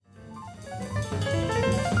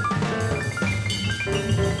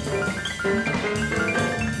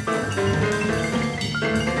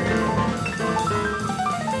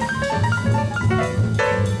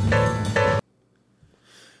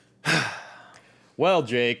Well,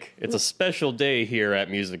 Jake, it's a special day here at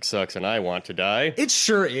Music Sucks and I Want to Die. It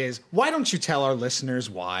sure is. Why don't you tell our listeners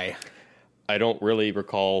why? I don't really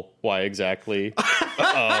recall why exactly.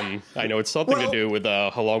 I know it's something to do with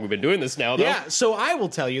how long we've been doing this now, though. Yeah, so I will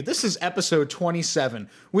tell you, this is episode 27,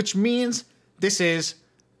 which means this is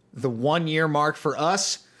the 1 year mark for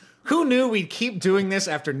us. Who knew we'd keep doing this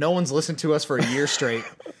after no one's listened to us for a year straight?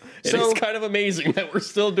 It's kind of amazing that we're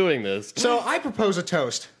still doing this. So I propose a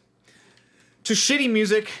toast to shitty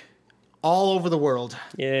music all over the world.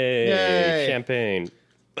 Yay. Champagne.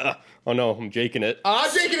 Oh no, I'm jaking it.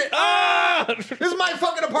 I'm jaking it! This is my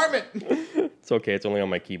fucking apartment! It's okay, it's only on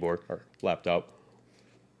my keyboard or laptop.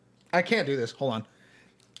 I can't do this. Hold on.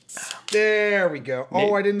 There we go.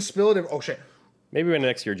 Oh, I didn't spill it. Oh, shit. Maybe when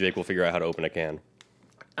next year, Jake will figure out how to open a can.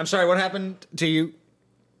 I'm sorry, what happened to you?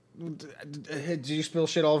 Did you spill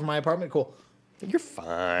shit all over my apartment? Cool. You're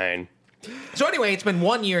fine. So anyway, it's been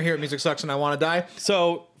 1 year here at Music Sucks and I Want to Die.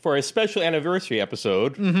 So, for a special anniversary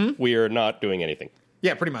episode, we are not doing anything.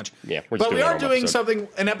 Yeah, pretty much. Yeah, we're just but we doing our are own doing episode.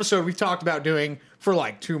 an episode we've talked about doing for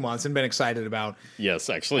like 2 months and been excited about.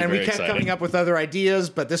 Yes, actually, And very we kept excited. coming up with other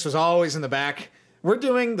ideas, but this was always in the back. We're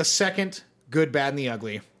doing the second Good, Bad, and the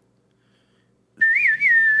Ugly.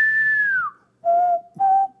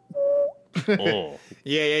 Oh,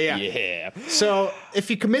 Yeah. yeah. So, if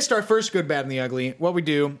you missed our first Good, Bad, and the Ugly, what we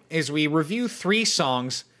do is we review 3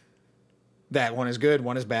 songs that one is good,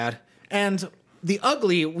 one is bad. And the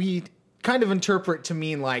ugly, we kind of interpret to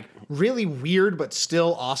mean like really weird, but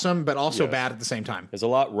still awesome, but also Yes. bad at the same time. There's a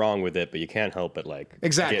lot wrong with it, but you can't help but, like,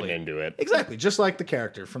 Exactly. getting into it. Exactly. Just like the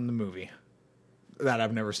character from the movie that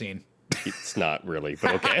I've never seen. It's not really,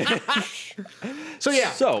 but okay. So,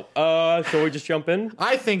 yeah, So, shall we just jump in?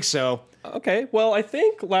 I think so. Okay, well, I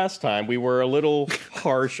think last time we were a little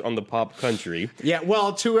harsh on the pop country, Yeah,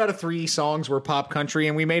 well, 2 out of 3 songs were pop country,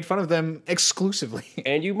 and we made fun of them exclusively.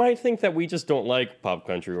 and you might think that we just don't like pop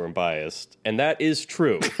country or I'm biased, and that is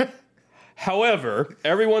true. However,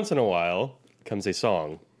 every once in a while comes a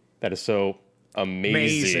song that is so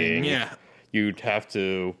amazing. Yeah. You'd have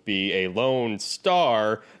to be a lone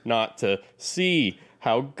star not to see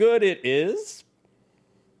how good it is.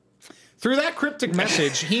 Through that cryptic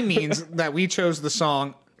message, he means that we chose the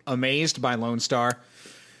song Amazed by Lone Star.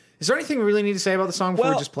 Is there anything we really need to say about the song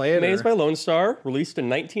before we just play it? Amazed by Lone Star, released in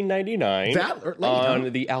 1999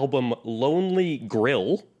 on the album Lonely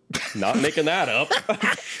Grill. Not making that up.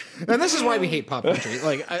 And this is why we hate pop country.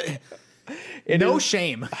 Like, no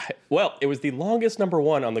shame. Well, it was the longest number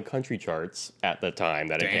 1 on the country charts at the time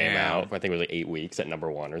that it came out. I think it was like 8 weeks at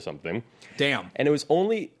number 1 or something. Damn. And it was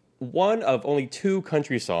only one of only 2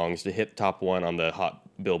 country songs to hit top 1 on the Hot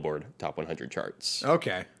Billboard Top 100 charts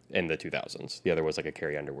Okay. in the 2000s. The other was like a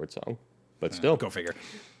Carrie Underwood song. But still, Go figure.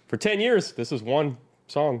 for 10 years, this is one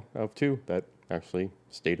song of 2 that actually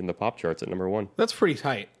stayed in the pop charts at number 1. That's pretty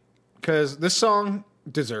tight. Because this song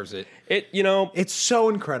deserves it. It's so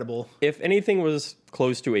incredible. if anything was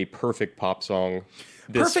close to a perfect pop song,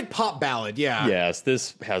 this, Perfect pop ballad, yeah. yes,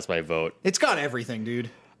 this has my vote. It's got everything,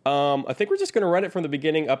 dude. I think we're just going to run it from the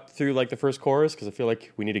beginning up through like the first chorus because I feel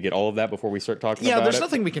like we need to get all of that before we start talking about it. Yeah, there's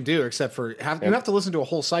nothing we can do except for you have to listen to a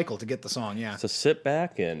whole cycle to get the song, yeah. So sit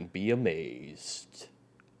back and be amazed.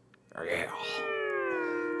 Oh, yeah.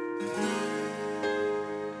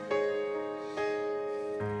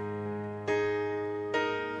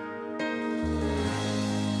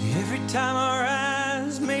 Every time our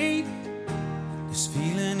eyes meet, this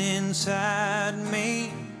feeling inside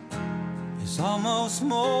me is almost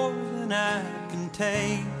more than I can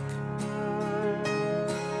take.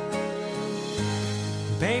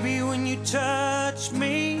 Baby, when you touch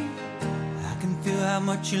me, I can feel how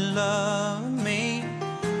much you love me,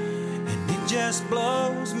 and it just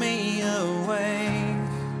blows me away.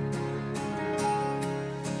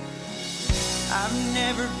 I've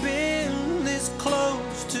never been this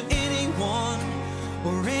close to anyone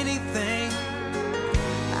or anything.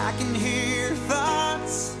 I can hear your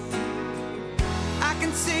thoughts, I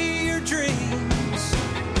can see your dreams.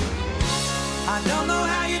 I don't know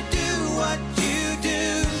how you do what you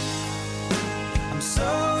do. I'm so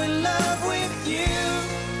in love with you.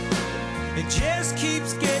 It just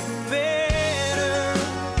keeps getting better.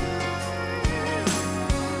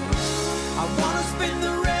 I wanna spend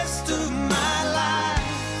the rest of my life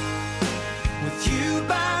with you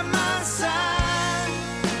by my side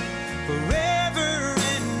forever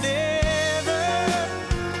and ever.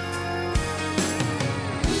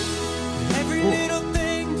 Every little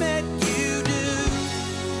thing that you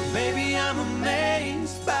do, baby, I'm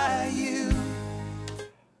amazed by you.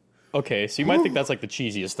 Okay, so you might think that's like the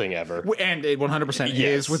cheesiest thing ever. And it 100% Yes.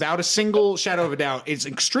 is, without a single shadow of a doubt. It's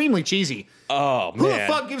extremely cheesy. Oh, Who man.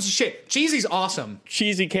 the fuck gives a shit? Cheesy's awesome.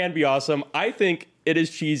 Cheesy can be awesome. I think it is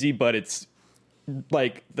cheesy, but it's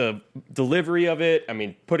like the delivery of it. I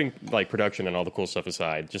mean, putting like production and all the cool stuff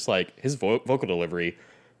aside, just like his vocal delivery,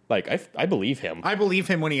 like I believe him. I believe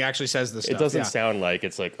him when he actually says this stuff. It doesn't yeah. sound like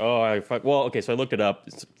it's like, oh, well, okay, so I looked it up.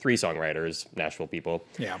 It's 3 songwriters, Nashville people.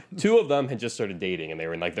 Yeah. 2 of them had just started dating, and they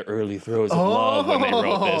were in like the early throes of love when they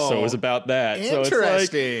wrote this. So it was about that. So it's like,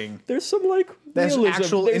 Interesting. there's some like There's realism,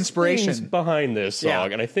 actual there's inspiration things behind this song, Yeah.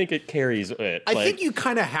 and I think it carries it. I think you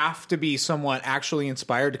kind of have to be somewhat actually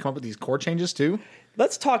inspired to come up with these chord changes too.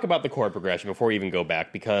 Let's talk about the chord progression before we even go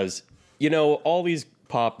back, because, you know, all these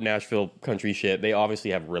pop Nashville country shit, they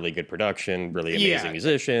obviously have really good production, really amazing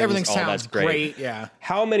musicians. Everything all sounds that's great. yeah.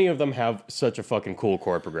 How many of them have such a fucking cool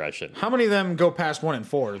chord progression? How many of them go past 1 and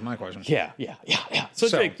 4 is my question. Yeah. So,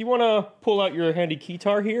 Jake, do you want to pull out your handy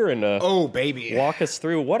guitar here and Oh, baby. walk us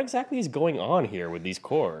through what exactly is going on here with these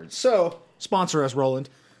chords? So, sponsor us, Roland.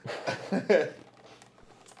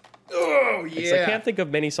 Oh, yeah. I can't think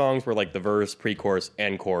of many songs where like the verse, pre-chorus,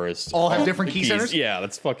 and chorus All have different key keys. centers? Yeah,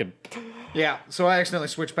 that's fucking. Yeah, so I accidentally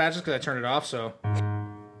switched patches because I turned it off, so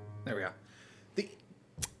there we go.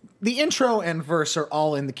 The intro and verse are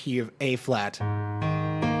all in the key of A flat.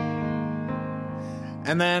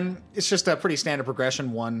 And then it's just a pretty standard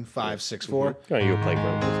progression, 1, 5, 6, 4. Oh, you play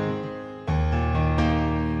chords.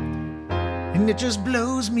 And it just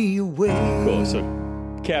blows me away. Cool. So,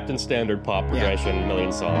 Captain Standard pop progression,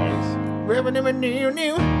 million songs.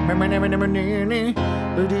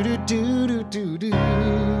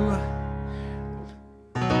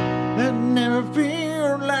 I never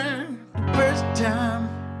feel like the first time.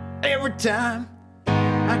 Every time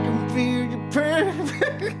I can feel you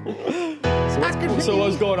perfect. So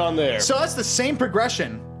what's going on there? So that's the same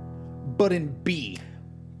progression, but in B.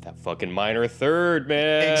 That fucking minor third,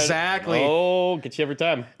 man. Exactly. Oh, gets you every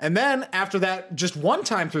time. And then after that, just one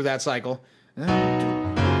time through that cycle.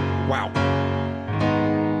 Wow.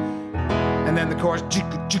 And then the chorus.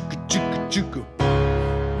 Juku, juku, juku, juku.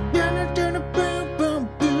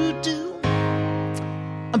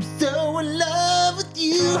 I'm so in love with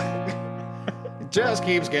you. It just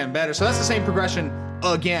keeps getting better. So that's the same progression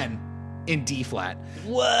again in D flat.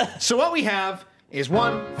 What? So what we have is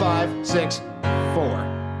 1, 5, 6, 4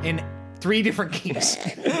 in 3 different keys.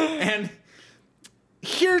 And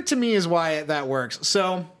here to me is why that works.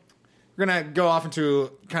 So we're going to go off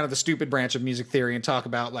into kind of the stupid branch of music theory and talk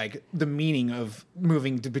about like the meaning of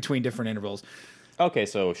moving between different intervals. Okay,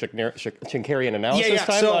 so Schenkerian analysis Yeah.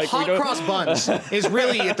 time? So like, hot cross buns is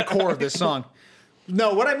really at the core of this song.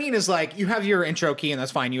 No, what I mean is like you have your intro key and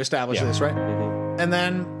that's fine. You establish this, right? And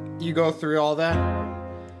then you go through all that.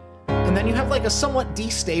 And then you have like a somewhat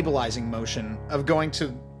destabilizing motion of going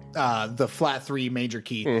to the flat 3 major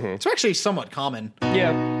key. It's actually somewhat common.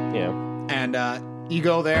 Yeah. And you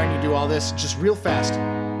go there and you do all this just real fast.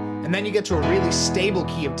 And then you get to a really stable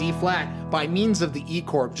key of D flat by means of the E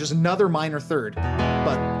chord, just another minor third,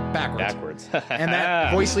 but backwards. And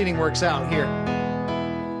that voice leading works out here.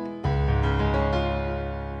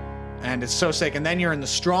 And it's so sick. And then you're in the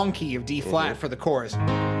strong key of D flat for the chorus.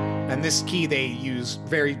 And this key they use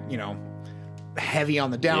very, heavy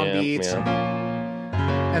on the downbeats. Yeah.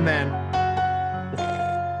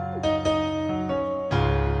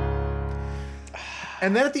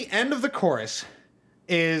 And then at the end of the chorus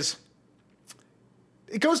it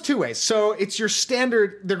goes 2 ways. So it's your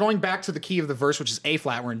standard, they're going back to the key of the verse, which is A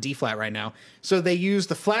flat. We're in D flat right now. So they use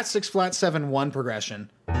the flat 6, flat 7, 1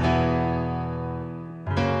 progression. And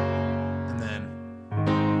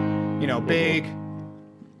then, big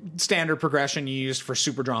standard progression you used for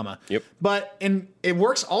super drama. Yep. But it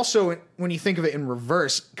works also when you think of it in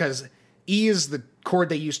reverse, because E is the chord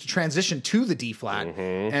they use to transition to the D flat.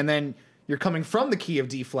 And then you're coming from the key of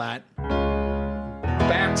D flat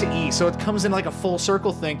back to E. So it comes in like a full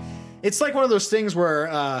circle thing. It's like one of those things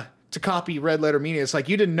where, to copy Red Letter Media, it's like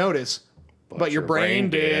you didn't notice, but your brain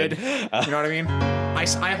did. You know what I mean?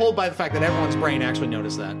 I hold by the fact that everyone's brain actually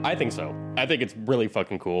noticed that. I think so. I think it's really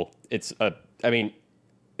fucking cool.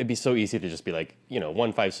 It'd be so easy to just be like,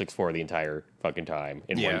 1, 5, 6, 4 the entire fucking time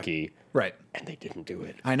in one key. Right. And they didn't do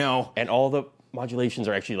it. I know. And all the modulations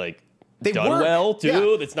are actually like They done work. well too.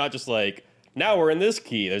 Yeah. It's not just like, now we're in this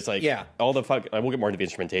key. There's like all the fuck. I will get more into the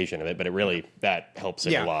instrumentation of it, but it really that helps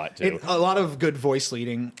it a lot too. A lot of good voice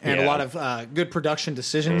leading and a lot of good production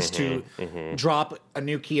decisions to drop a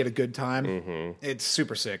new key at a good time. It's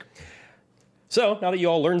super sick. So now that you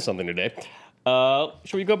all learned something today,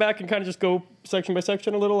 should we go back and kind of just go section by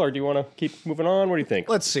section a little, or do you want to keep moving on? What do you think?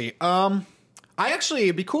 Let's see.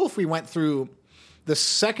 It'd be cool if we went through the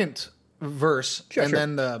second verse Sure.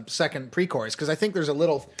 then the second pre-chorus, because I think there's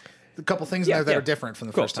a couple things in there that are different from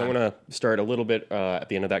the Cool. first So time. I'm going to start a little bit at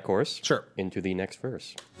the end of that chorus. Sure. Into the next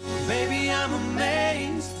verse. Baby, I'm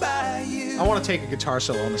amazed by you. I want to take a guitar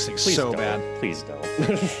solo on this thing Please so don't. bad. Please don't. We're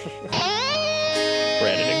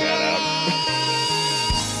editing that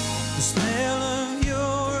The smell of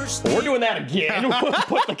your out. skin. We're doing that again.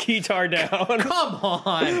 Put the guitar down. Come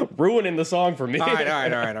on. Ruining the song for me. All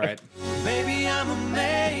right. Baby, I'm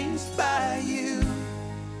amazed by you.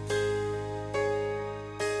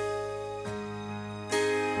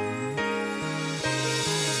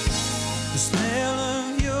 The smell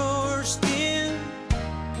of your skin,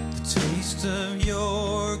 the taste of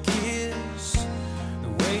your kiss, the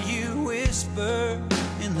way you whisper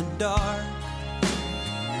in the dark,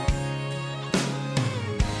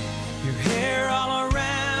 your hair all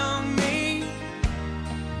around me,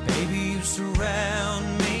 baby, you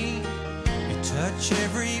surround me, you touch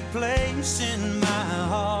every place in my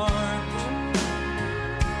heart.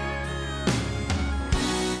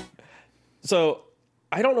 So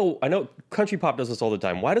I don't know. I know country pop does this all the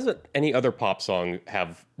time. Why doesn't any other pop song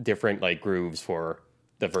have different like grooves for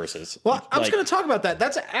the verses? Well, I was Like, going to talk about that.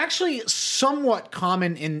 That's actually somewhat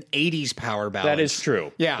common in 80s power ballads. That is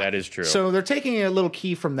true. Yeah. That is true. So they're taking a little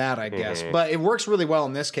key from that, I guess. But it works really well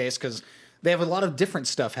in this case because they have a lot of different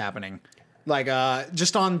stuff happening. Like,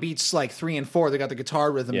 just on beats like 3 and 4, they got the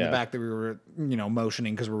guitar rhythm in Yeah. the back that we were,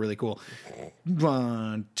 motioning because we're really cool.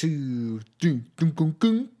 1, 2, 3,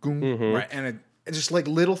 right, and it's just like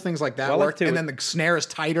little things like that Well, I like work. to- And then the snare is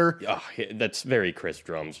tighter. Oh, that's very crisp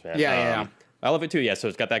drums, man. Yeah. I love it too. Yeah, so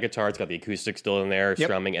it's got that guitar, it's got the acoustic still in there, Yep.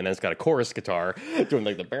 strumming, and then it's got a chorus guitar doing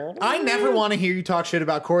like the. I never want to hear you talk shit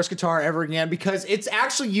about chorus guitar ever again because it's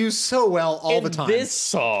actually used so well all the time. This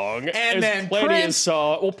song, And there's then plenty Prince, of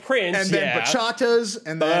song. Well, Prince, and then yeah. bachatas,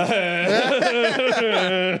 and then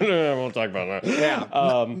We'll talk about that.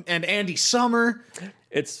 yeah, and Andy Summer.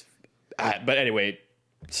 It's, but anyway,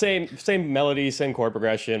 same melody, same chord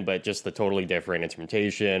progression, but just the totally different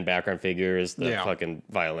instrumentation, background figures, the Yeah. fucking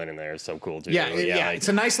violin in there is so cool too. Yeah, like- it's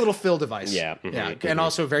a nice little fill device. Yeah, yeah, mhm, and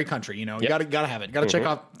also very country. You gotta have it. Gotta check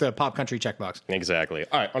off the pop country checkbox. exactly.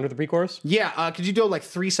 All right, under the pre-chorus. Yeah, could you do it like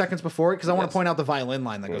 3 seconds before it? Because I want to point out the violin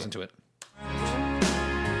line that goes into it.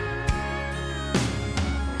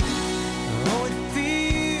 Oh, it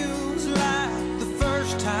feels like the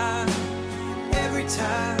first time, every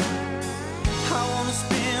time. I want to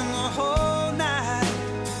spend the whole night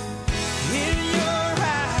in your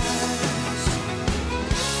eyes.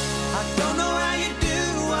 I don't know how you do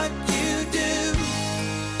what you do.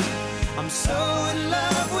 I'm so in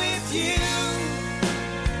love with you.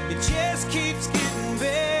 It just keeps getting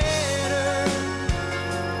better.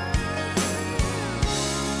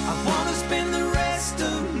 I want to spend the rest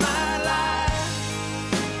of my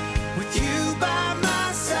life with you by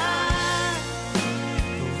my side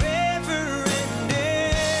forever and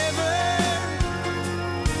ever.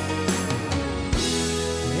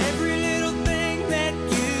 Every little thing that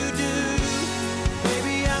you do,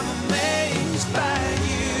 baby, I'm amazed by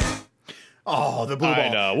you. Oh, the blue ball. I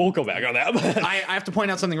know. We'll go back on that. I have to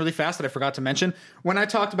point out something really fast that I forgot to mention. When I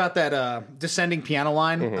talked about that descending piano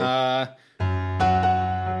line,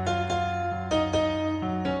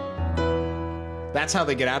 that's how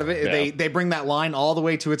they get out of it. Yeah. They bring that line all the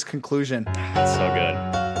way to its conclusion. It's so good.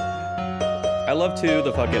 I love too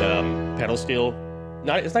the fucking pedal steel.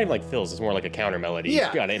 It's not even like fills. It's more like a counter melody.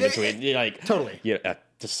 Yeah. Got it in between. You're like Totally. Yeah,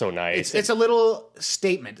 just so nice. It's a little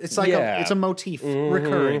statement. It's like Yeah. it's a motif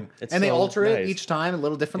recurring, It's and they so alter it nice. each time a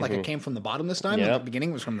little different. Like it came from the bottom this time. Like Yep. the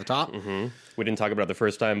beginning was from the top. We didn't talk about it the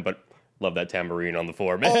first time, but love that tambourine on the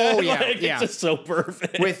floor, man. Oh, yeah, Like, yeah. It's just so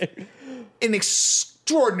perfect. With an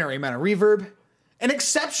extraordinary amount of reverb, an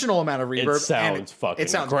exceptional amount of reverb. and sounds fucking It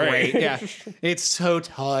sounds great. great. Yeah, it's so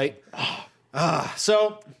tight.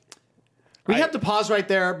 So we have to pause right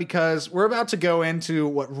there because we're about to go into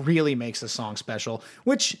what really makes the song special,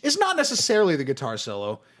 which is not necessarily the guitar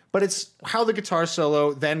solo, but it's how the guitar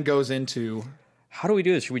solo then goes into. How do we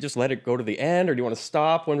do this? Should we just let it go to the end, or do you want to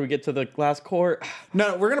stop when we get to the last chord?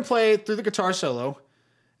 No, we're gonna play through the guitar solo,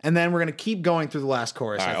 and then we're gonna keep going through the last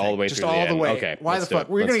chorus. All right, I all think. the way just through the all the end. way. Okay, Why let's the do fuck?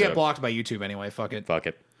 it. We're Let's gonna do get it. blocked by YouTube anyway. Fuck it. Fuck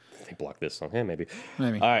it. They block this song. Yeah, maybe.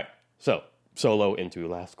 Maybe. All right. So solo into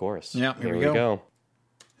last chorus. Yeah, here we we go. go.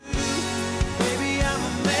 Baby,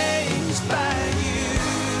 I'm amazed by you.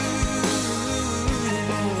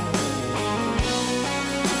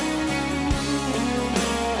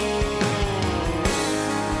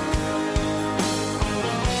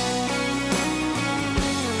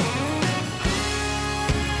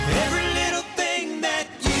 Every little thing that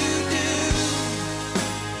you do,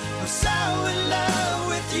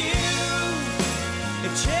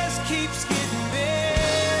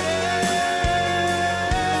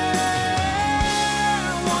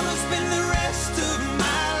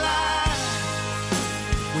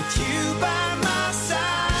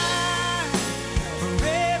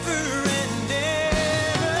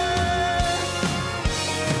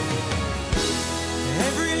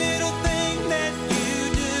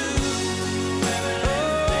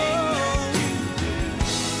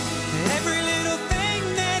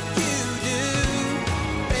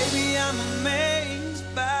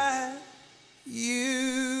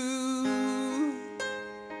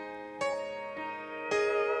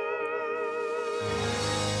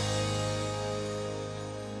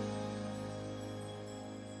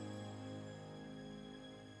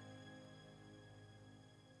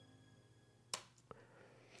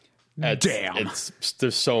 Damn.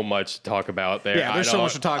 There's so much to talk about there. Yeah, there's so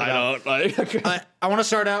much to talk about. I want to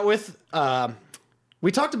start out with,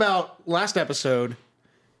 we talked about last episode,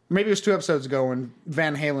 maybe it was 2 episodes ago when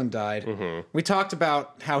Van Halen died. Mm-hmm. We talked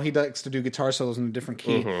about how he likes to do guitar solos in a different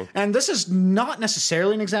key. And this is not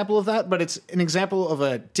necessarily an example of that, but it's an example of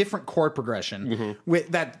a different chord progression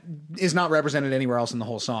that is not represented anywhere else in the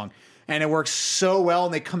whole song. And it works so well,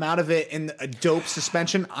 and they come out of it in a dope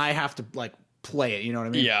suspension. I have to, like, play it, you know what I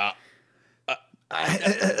mean? Yeah.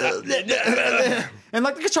 And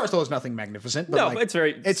like the guitar solo is nothing magnificent, but No, like, but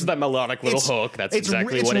it's that melodic little hook. That's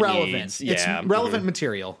exactly what relevant. it needs. It's Yeah. relevant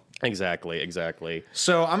material. Exactly.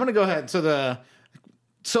 So I'm gonna go ahead. So the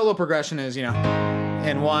solo progression is, you know,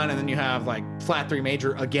 in 1, and then you have like flat 3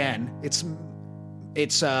 major again. It's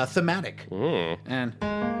thematic. And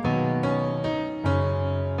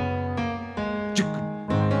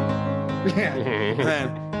yeah. And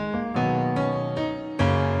then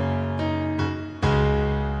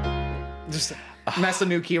just that's the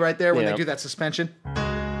new key right there when they do that suspension.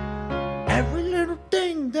 Every little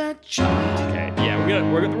thing that you do. Okay, yeah,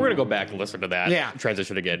 we're gonna go back and listen to that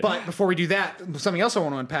transition again. But before we do that, something else I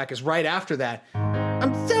want to unpack is right after that.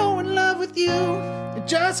 I'm so in love with you. It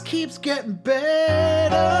just keeps getting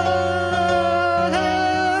better.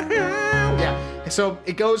 Yeah. So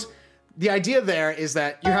it goes. The idea there is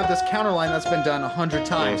that you have this counter line that's been done 100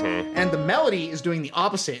 times, and the melody is doing the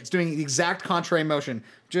opposite. It's doing the exact contrary motion.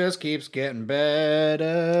 Just keeps getting better.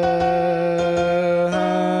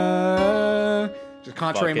 Just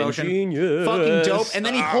contrary Fucking motion. genius. Fucking dope. And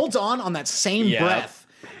then he holds on that same breath.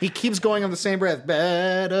 He keeps going on the same breath.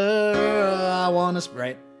 Better. I want to.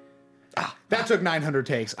 Right. That took 900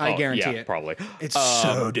 takes. I guarantee it. Probably. It's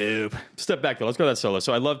so dope. Step back though. Let's go to that solo.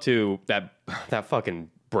 So I love that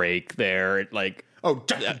fucking break there. That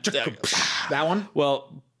one?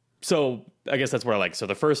 Well, so I guess that's where so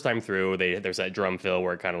the first time through, there's that drum fill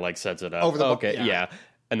where it kind of like sets it up. Over the okay, yeah.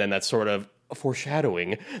 And then that's sort of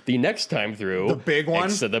foreshadowing the next time through. The big one?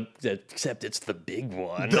 Except it's the big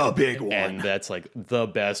one. The big one. And that's like the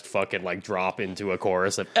best fucking like drop into a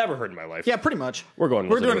chorus I've ever heard in my life. Yeah, pretty much. We're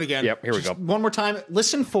doing it again. Yep, here we go. One more time.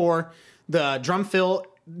 Listen for the drum fill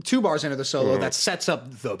 2 bars into the solo that sets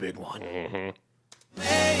up the big one.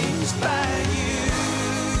 Amazed by you.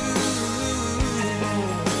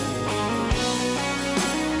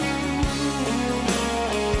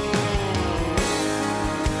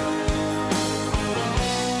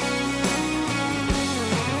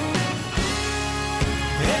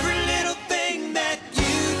 Every little thing that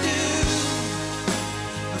you do,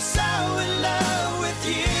 I'm so in love with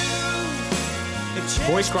you. It just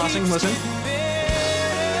Voice crossing, keeps listen. getting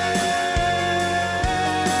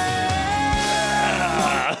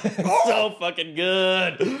So fucking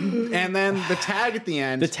good. And then the tag at the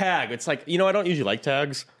end. The tag. It's like, I don't usually like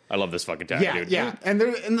tags. I love this fucking tag, dude. Yeah. And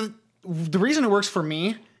the reason it works for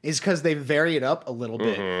me is because they vary it up a little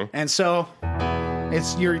bit. And so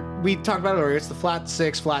we talked about it earlier. It's the flat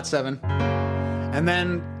 6, flat 7. And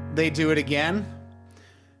then they do it again.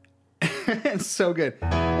 It's so good.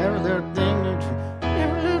 Every little thing.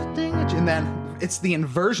 And then it's the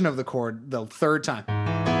inversion of the chord the third time.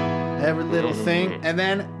 Every little thing. And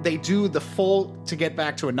then they do the full to get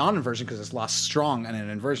back to a non-inversion because it's lost strong and an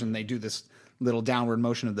inversion. They do this little downward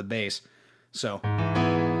motion of the bass. So.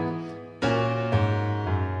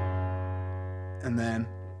 And then.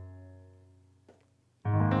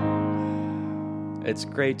 It's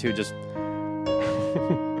great too, just.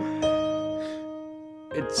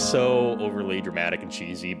 It's so overly dramatic and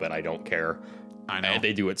cheesy, but I don't care. I know. And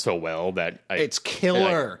they do it so well that It's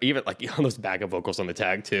killer. Even those backup vocals on the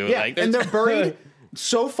tag too. Yeah, and they're buried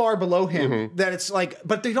so far below him that it's like,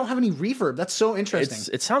 but they don't have any reverb. That's so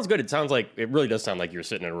interesting. It sounds good. It really does sound like you're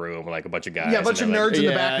sitting in a room with like a bunch of guys. Yeah, a bunch of and they're nerds like, in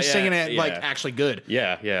the back singing it like actually good.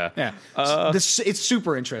 Yeah. Yeah. It's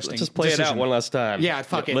super interesting. Just play it out one last time. Yeah,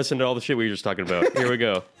 fuck it. Listen to all the shit we were just talking about. Here we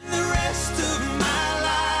go. the rest of my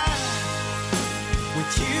life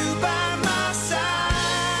with you by my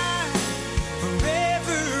side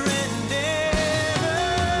forever and ever.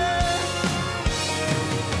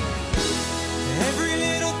 Every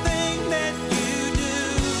little thing that you do,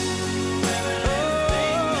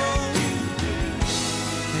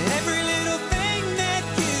 every little thing that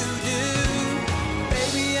you do,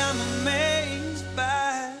 baby, I'm amazed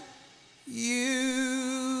by you.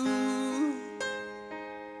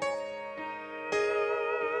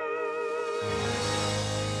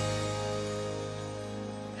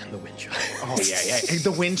 And the wind chime. Oh yeah.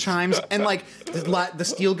 The wind chimes and like the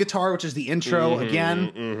steel guitar, which is the intro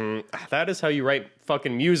again. That is how you write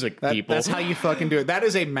fucking music, people. That's how you fucking do it. That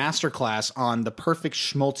is a masterclass on the perfect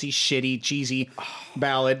schmaltzy, shitty, cheesy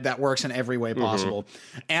ballad that works in every way possible.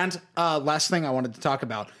 And last thing I wanted to talk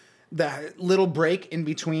about, that little break in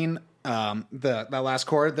between that last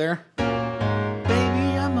chord there.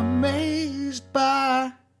 Baby, I'm amazed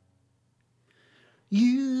by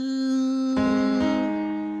you.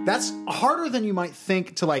 That's harder than you might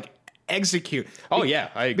think to like execute. Oh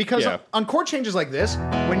yeah, because on chord changes like this,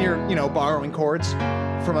 when you're borrowing chords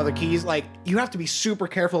from other keys, like you have to be super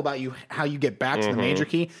careful about how you get back to the major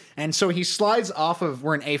key. And so he slides off of,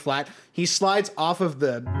 we're in A flat, he slides off of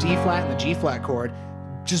the D flat and the G flat chord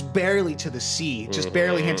just barely to the C, just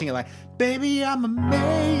barely hinting at like, baby, I'm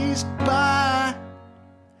amazed by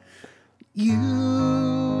you.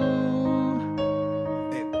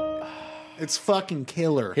 It's fucking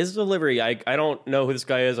killer. His delivery, I don't know who this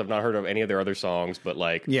guy is. I've not heard of any of their other songs, but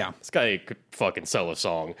like, this guy could fucking sell a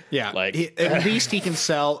song. Yeah, like at least he can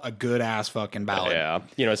sell a good ass fucking ballad.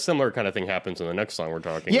 Yeah, a similar kind of thing happens in the next song we're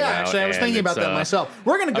talking about. Yeah, actually, I was thinking about that myself.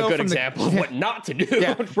 We're gonna go a good from example of what not to do.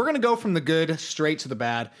 Yeah, we're gonna go from the good straight to the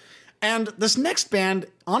bad. And this next band,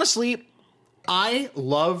 honestly, I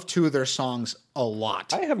love two of their songs a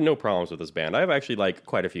lot. I have no problems with this band. I have actually like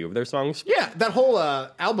quite a few of their songs. Yeah, that whole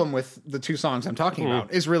album with the two songs I'm talking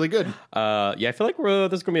about is really good. I feel like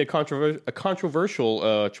this is going to be a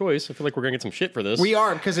controversial choice. I feel like we're going to get some shit for this. We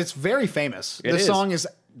are, because it's very famous. This song is,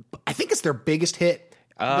 I think it's their biggest hit.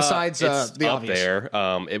 Besides it's the up obvious. there.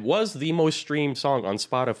 It was the most streamed song on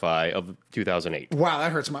Spotify of 2008. Wow,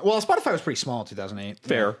 that hurts my... Well, Spotify was pretty small in 2008.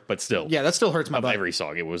 Fair, but still. Yeah, that still hurts my Of butt. every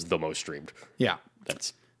song, it was the most streamed. Yeah.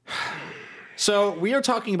 That's... So, we are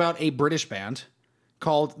talking about a British band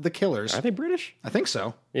called The Killers. Are they British? I think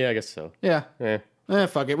so. Yeah, I guess so. Yeah.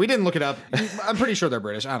 Fuck it. We didn't look it up. I'm pretty sure they're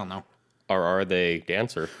British. I don't know. Or are they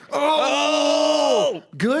Dancer? Oh!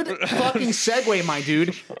 Good fucking segue, my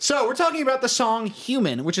dude. So, we're talking about the song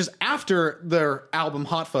Human, which is after their album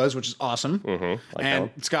Hot Fuzz, which is awesome.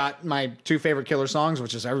 And it's got my two favorite Killer songs,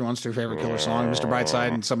 which is everyone's two favorite Killer songs, Mr.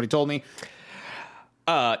 Brightside and Somebody Told Me.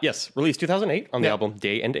 Yes, released 2008 on the album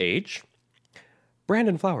Day and Age.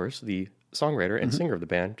 Brandon Flowers, the songwriter and singer of the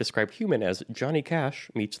band, described Human as Johnny Cash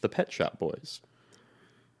meets the Pet Shop Boys.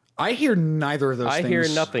 I hear neither of those things. I hear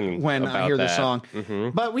nothing when I about hear the that. song.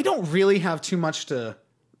 But we don't really have too much to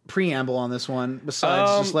preamble on this one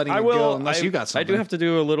besides just letting it go unless you got something. I do have to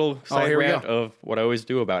do a little side here we rant go. of what I always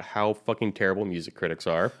do about how fucking terrible music critics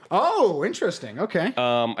are. Oh, interesting. Okay.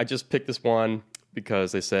 I just picked this one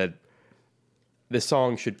because they said this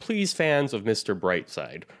song should please fans of Mr.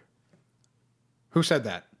 Brightside. Who said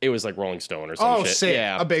that? It was like Rolling Stone or some shit. Sick.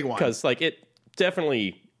 Yeah, A big one. Because like it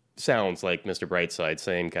definitely sounds like Mr. Brightside,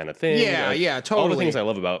 same kind of thing. Yeah, Like, yeah, All totally. the things I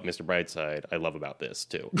love about Mr. Brightside, I love about this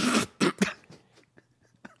too.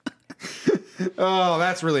 Oh,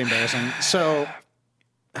 that's really embarrassing. So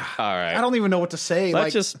All right, I don't even know what to say.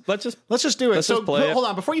 let's just Let's just do it. let's So just play it. hold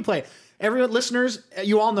on, before you play it, everyone, listeners,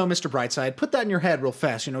 you all know Mr. Brightside. Put that in your head real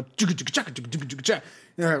fast.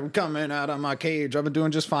 Coming out of my cage, I've been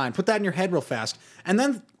doing just fine. Put that in your head real fast, and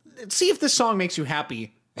then see if this song makes you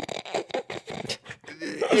happy.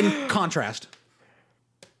 In contrast.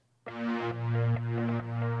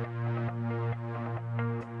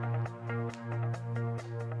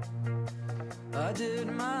 I did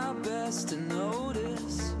my best to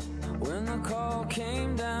notice when the call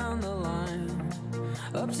came down the line.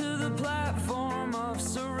 Up to the platform of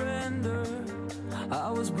surrender, I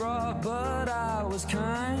was brought, but I was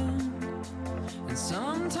kind. And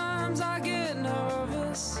sometimes I get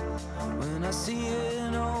nervous when I see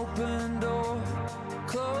an open door.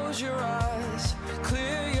 Close your eyes,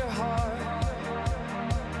 clear your heart.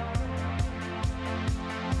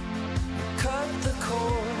 Cut the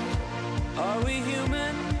cord. Are we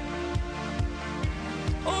human?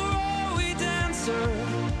 Or are we dancer?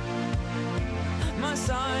 My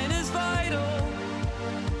sign is vital.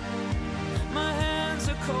 My hands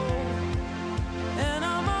are cold. And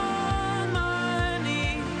I'm on my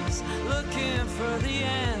knees looking for the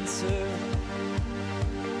answer.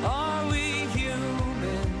 Are we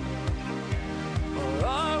human? Or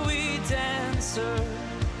are we dancer?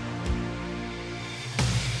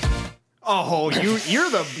 Oh, you're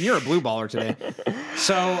a blue baller today.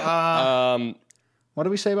 So, what do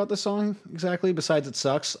we say about this song exactly? Besides, it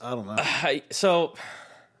sucks. I don't know.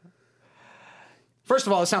 First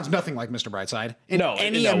of all, it sounds nothing like Mr. Brightside in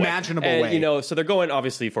any imaginable way. You know, so they're going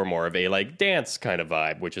obviously for more of a like dance kind of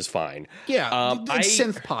vibe, which is fine. Yeah, it's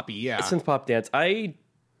synth poppy. Yeah, synth pop dance. I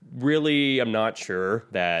really am not sure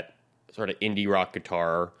that sort of indie rock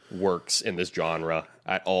guitar works in this genre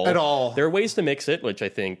at all. At all. There are ways to mix it, which I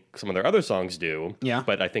think some of their other songs do. Yeah.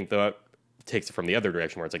 But I think the takes it from the other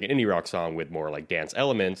direction where it's like an indie rock song with more like dance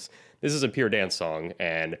elements. This is a pure dance song,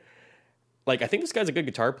 and like I think this guy's a good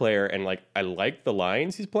guitar player, and like I like the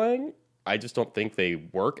lines he's playing. I just don't think they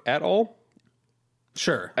work at all.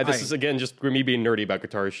 Sure. This is, again, just me being nerdy about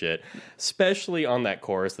guitar shit, especially on that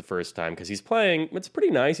chorus the first time, because he's playing, it's pretty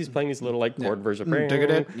nice. He's playing these little, like, chord versions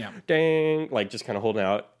of dang, like, just kind of holding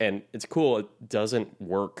out, and it's cool. It doesn't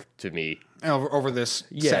work to me. over this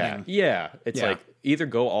setting. Yeah. It's like, either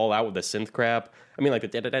go all out with the synth crap. I mean, like, the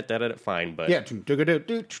da-da-da-da-da, fine, but... Yeah.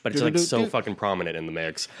 But it's, like, so fucking prominent in the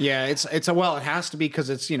mix. Yeah, it has to be because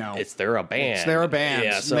it's, you know... They're a band. They're a band.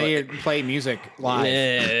 Yeah, so... They play music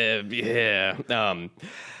live. Yeah.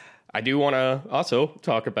 I do want to also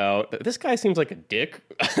talk about this guy seems like a dick.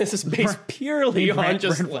 This is based purely on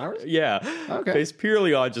just Flowers? Okay. Based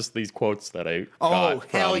purely on just these quotes that I got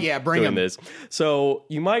hell from yeah, bring doing them. this. So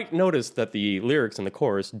you might notice that the lyrics in the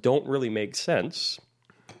chorus don't really make sense.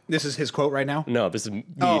 This is his quote right now? No, this is me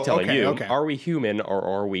telling you. Okay. Are we human or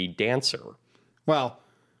are we dancer? Well,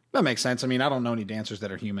 that makes sense. I mean, I don't know any dancers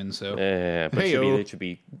that are human, so... But they should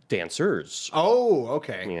be dancers. Oh,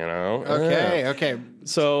 okay. You know? Okay.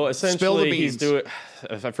 So essentially, he's beans. doing.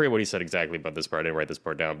 I forget what he said exactly about this part. I didn't write this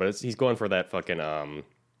part down, but he's going for that fucking. I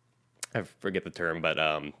forget the term, but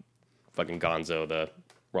fucking Gonzo, the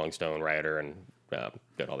Rolling Stone writer, and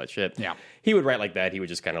did all that shit. Yeah. He would write like that. He would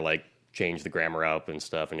just kind of like change the grammar up and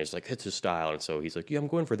stuff, and it's like it's his style. And so he's like, yeah, I'm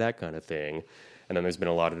going for that kind of thing. And then there's been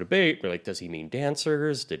a lot of debate. We're like, does he mean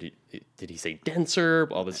dancers? Did he say dancer?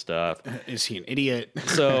 All this stuff. Is he an idiot?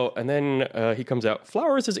 So, and then he comes out.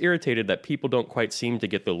 Flowers is irritated that people don't quite seem to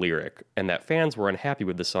get the lyric, and that fans were unhappy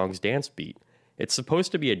with the song's dance beat. It's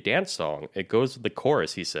supposed to be a dance song. It goes with the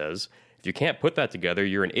chorus, he says. If you can't put that together,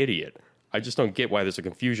 you're an idiot. I just don't get why there's a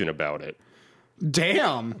confusion about it.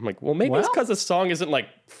 Damn. I'm like, well, maybe it's because the song isn't like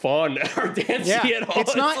fun or dancey at all.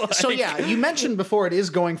 It's not. Like... So yeah, you mentioned before it is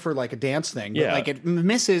going for like a dance thing, but like it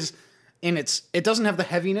misses in it doesn't have the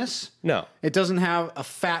heaviness. No. It doesn't have a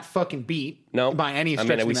fat fucking beat. No. By any stretch I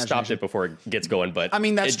mean, of we the stopped imagination. it before it gets going, but I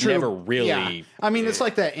mean, that's it true. never really. Yeah. I mean, it's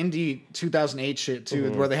like that indie 2008 shit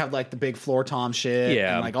too, where they have like the big floor tom shit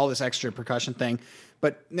and like all this extra percussion thing.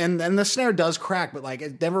 But and the snare does crack, but like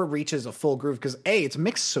it never reaches a full groove because it's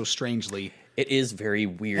mixed so strangely. It is very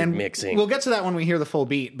weird mixing. We'll get to that when we hear the full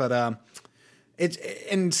beat, but it's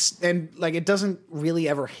and like it doesn't really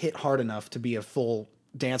ever hit hard enough to be a full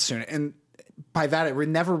dance tune, and by that it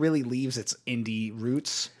never really leaves its indie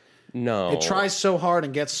roots. No, it tries so hard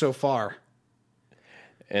and gets so far.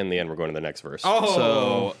 In the end, we're going to the next verse.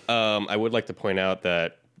 Oh, so I would like to point out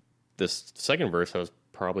that this second verse has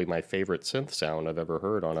probably my favorite synth sound I've ever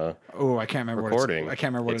heard on a I can't remember recording. I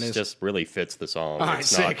can't remember what it is. It just really fits the song. Ah, it's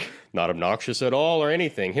sick. not obnoxious at all or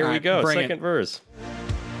anything. Here we go. Second verse.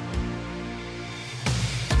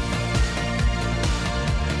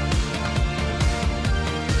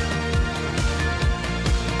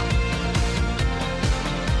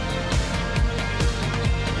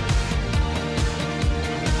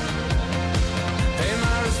 Pay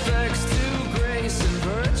my respects to grace and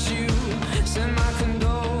virtue. Send my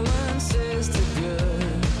condolences to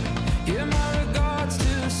good. Give my regards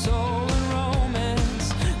to soul and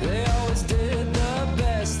romance. They always did the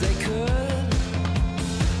best they could.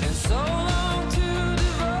 And so long to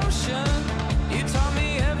devotion. You taught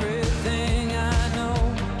me everything I know.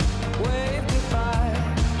 Wave goodbye,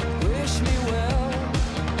 wish me well.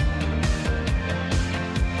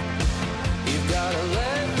 You've gotta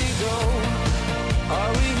let me go.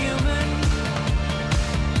 Are we human?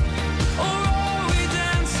 Or are we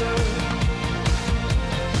dancer?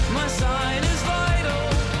 My sign is vital.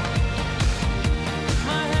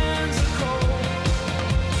 My hands are cold.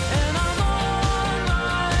 And I'm on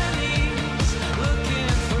my knees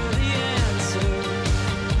looking for the answer.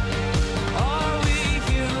 Are we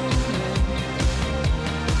human?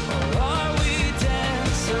 Or are we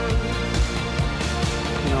dancer?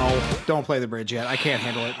 No, don't play the bridge yet. I can't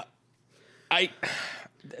handle it. I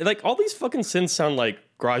like all these fucking synths sound like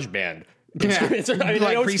GarageBand. Yeah. I mean, I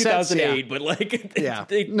Like know it's presets, 2008, but like, Yeah,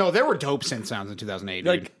 no, there were dope synth sounds in 2008. dude.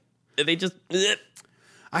 like they just.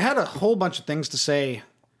 I had a whole bunch of things to say,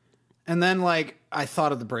 and then like I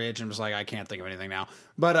thought of the bridge and was like, I can't think of anything now.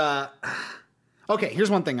 But okay, here's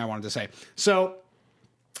one thing I wanted to say. So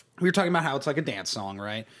we were talking about how it's like a dance song,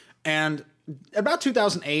 right? And about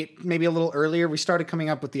 2008, maybe a little earlier, we started coming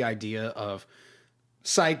up with the idea of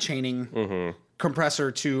side chaining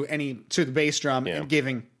compressor to the bass drum and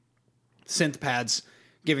giving synth pads,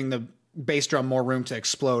 giving the bass drum more room to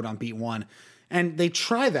explode on beat one. And they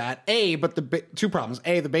try that, but two problems.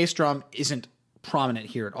 A, the bass drum isn't prominent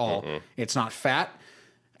here at all. It's not fat.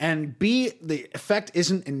 And B, the effect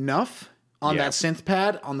isn't enough on that synth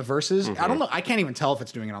pad on the verses. I don't know. I can't even tell if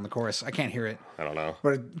it's doing it on the chorus. I can't hear it. I don't know.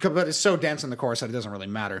 But it's so dense in the chorus that it doesn't really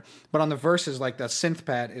matter. But on the verses, like that synth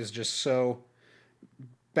pad is just so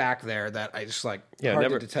back there that I just hard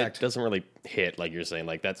to detect. It doesn't really hit, like you're saying,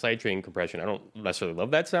 like that sidechain compression. I don't necessarily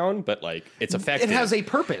love that sound, but like it's effective. It has a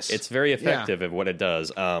purpose. It's very effective at what it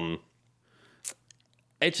does.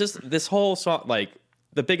 It's just this whole song, like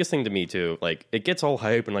the biggest thing to me too, like it gets all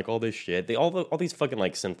hype and like all this shit. All these fucking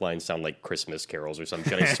like synth lines sound like Christmas carols or some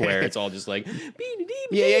shit. I swear it's all just like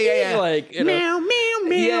yeah. Like meow meow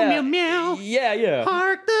meow meow. Yeah.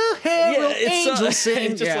 Hark the herald angels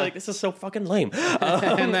sing. It's just like this is so fucking lame.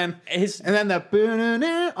 And then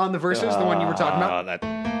the on the verses, the one you were talking about. That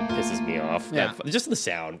pisses me off. Yeah. Just the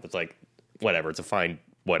sound. It's like whatever. It's a fine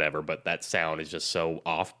whatever, but that sound is just so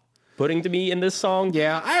off-putting to me in this song.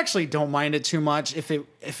 Yeah, I actually don't mind it too much if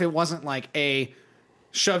it wasn't like a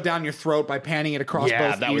shoved down your throat by panning it across both ears.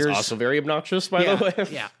 Yeah, that was also very obnoxious, by the way.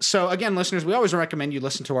 Yeah. So again, listeners, we always recommend you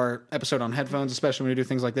listen to our episode on headphones, especially when we do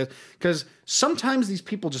things like this, because sometimes these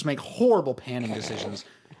people just make horrible panning decisions.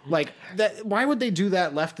 Like that. Why would they do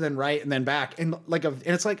that left then right and then back and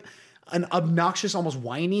it's like an obnoxious, almost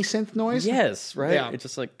whiny synth noise? Yes, right. Yeah. It's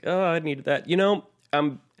just like, oh, I needed that.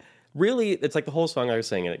 Really, it's like the whole song I was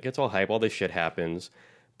saying, it gets all hype, all this shit happens,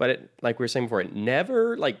 but it, like we were saying before, it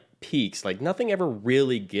never like peaks. Like nothing ever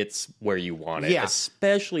really gets where you want it,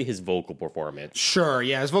 especially his vocal performance. Sure,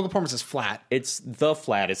 yeah, his vocal performance is flat. It's the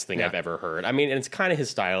flattest thing I've ever heard. I mean, and it's kind of his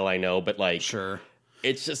style, I know, but like, sure.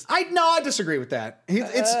 It's just I disagree with that.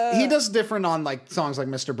 He does different on like songs like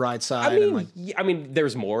Mr. Brightside. I mean,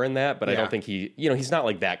 there's more in that, but I don't think he's not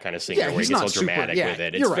like that kind of singer where he gets all dramatic with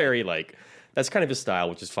it. It's very like that's kind of his style,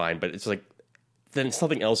 which is fine, but it's like then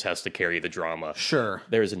something else has to carry the drama. Sure,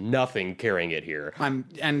 there's nothing carrying it here.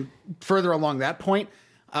 And further along that point,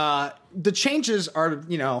 the changes are,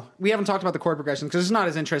 we haven't talked about the chord progression because it's not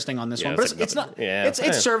as interesting on this one, but it's not. Yeah,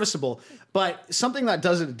 it's serviceable. But something that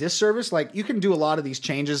does it a disservice, like you can do a lot of these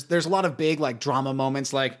changes. There's a lot of big like drama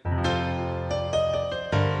moments, like, and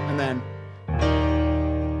then.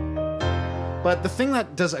 But the thing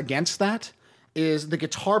that does against that is the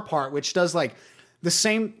guitar part, which does like the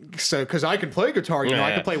same. So because I can play guitar,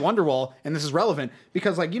 I can play Wonderwall, and this is relevant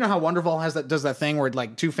because like how Wonderwall does that thing where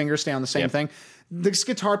like two fingers stay on the same thing. This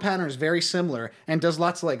guitar pattern is very similar and does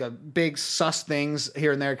lots of like a big sus things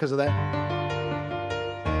here and there because of that.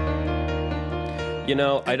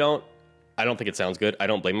 I don't think it sounds good. I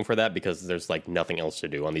don't blame him for that because there's like nothing else to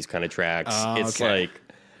do on these kind of tracks. It's like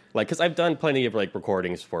because I've done plenty of like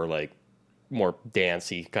recordings for like more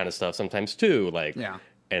dancey kind of stuff sometimes too. Like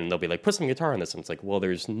and they'll be like, put some guitar on this. And it's like, well,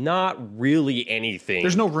 there's not really anything.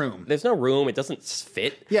 There's no room. It doesn't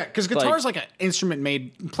fit. Yeah, because guitar is like an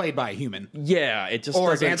instrument played by a human. Yeah, it just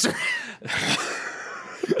or a dancer.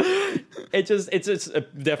 It's a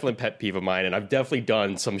definite pet peeve of mine, and I've definitely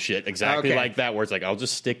done some shit exactly like that, where it's like I'll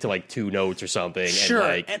just stick to like two notes or something. Sure,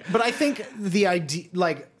 and but I think the idea,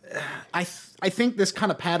 like, I think this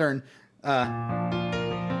kind of pattern,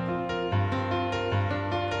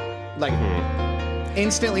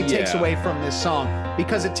 instantly takes away from this song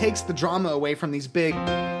because it takes the drama away from these big.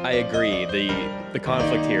 I agree. The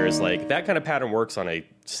conflict here is like that kind of pattern works on a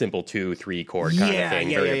simple 2-3 chord kind of thing,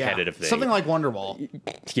 very repetitive thing. Something like Wonderwall.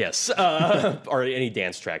 Yes, or any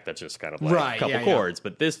dance track that's just kind of like a couple chords.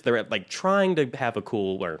 But they're like trying to have a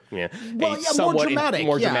cool or somewhat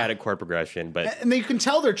more dramatic chord progression. But and you can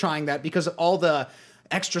tell they're trying that because of all the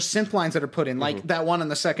extra synth lines that are put in, like that one in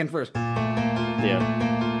the second verse. Yeah.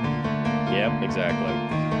 Yep,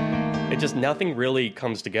 exactly. It just nothing really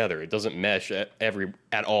comes together. It doesn't mesh at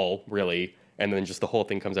all, really, and then just the whole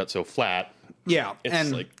thing comes out so flat. Yeah, it's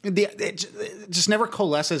and like it just never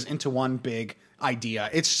coalesces into one big idea.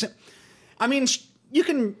 You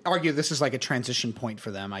can argue this is like a transition point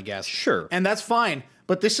for them, I guess. Sure, and that's fine.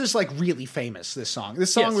 But this is like really famous. This song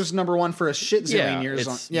was number one for a shit zillion years.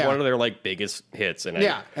 It's one of their like biggest hits, and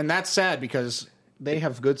and that's sad because they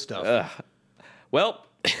have good stuff. Well.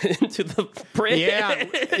 Into the bridge.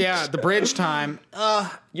 Yeah, the bridge time.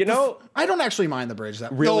 I don't actually mind the bridge.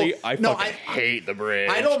 Really? I hate the bridge.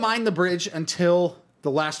 I don't mind the bridge until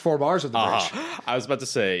the last 4 bars of the bridge. I was about to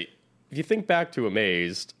say, if you think back to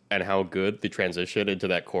Amazed and how good the transition into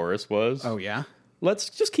that chorus was. Oh, yeah?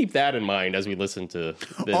 Let's just keep that in mind as we listen to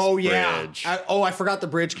this bridge. I forgot the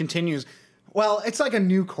bridge continues. Well, it's like a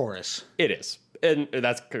new chorus. It is. And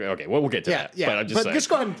that's okay. Well, we'll get to that. Yeah, but I'm just saying, just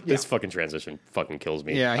go ahead. This fucking transition fucking kills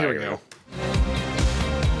me. Yeah, here we go.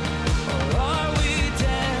 Are we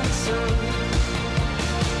dancers?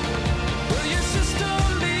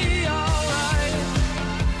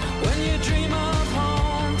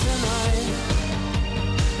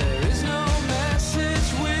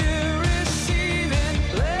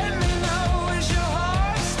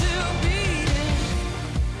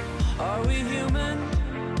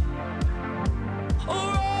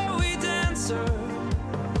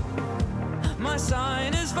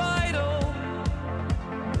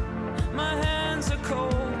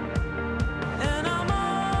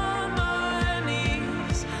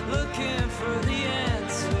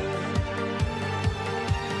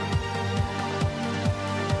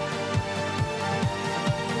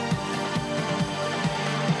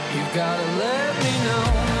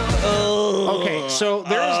 So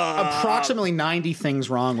there's approximately 90 things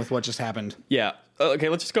wrong with what just happened. Yeah. Okay,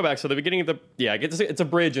 let's just go back. So the beginning of I guess it's a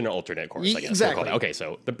bridge and an alternate chorus, I guess. Exactly. We'll call it. Okay,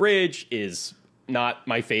 so the bridge is not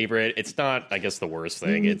my favorite. It's not, I guess, the worst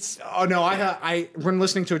thing. It's Oh no, when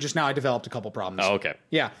listening to it just now, I developed a couple problems. Oh, okay.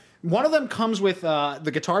 Yeah. One of them comes with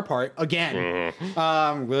the guitar part again.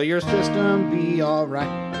 Will your system be all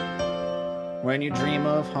right when you dream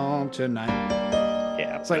of home tonight?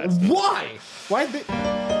 Yeah. It's like, why? Why?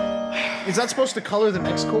 Is that supposed to color the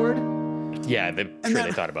next chord? Yeah,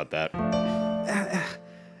 they thought about that.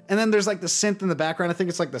 And then there's like the synth in the background. I think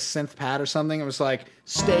it's like the synth pad or something. It was like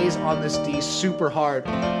stays on this D super hard,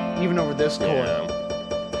 even over this chord.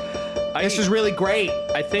 Yeah. This is really great.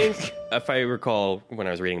 I think, if I recall when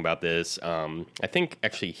I was reading about this, I think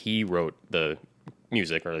actually he wrote the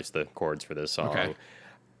music, or at least the chords for this song. Okay.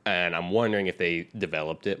 And I'm wondering if they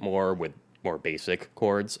developed it more with more basic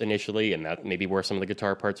chords initially, and that maybe where some of the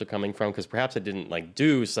guitar parts are coming from, because perhaps it didn't like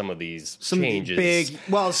do some of these changes.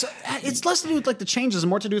 It's less to do with like the changes and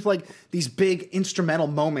more to do with like these big instrumental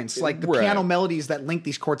moments, like the piano melodies that link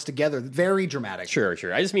these chords together. Very dramatic. Sure.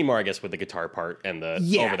 I just mean more, I guess, with the guitar part and the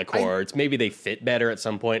over the chords. Maybe they fit better at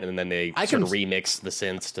some point, and then they sort of remix the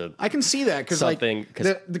synths to. I can see that because like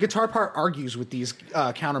the guitar part argues with these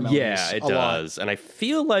counter melodies. Yeah, it does, and I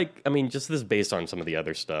feel like, I mean, just this is based on some of the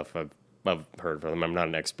other stuff I've heard from him. I'm not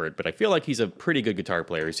an expert, but I feel like he's a pretty good guitar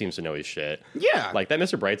player. He seems to know his shit. Yeah. Like that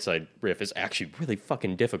Mr. Brightside riff is actually really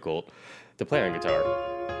fucking difficult to play on guitar.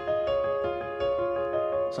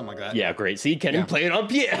 Something like that. Yeah, great. See, can you play it on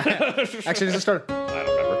piano? Actually, does it start? I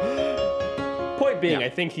don't remember. Point being, I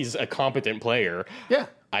think he's a competent player. Yeah.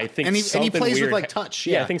 I think and he plays with like touch.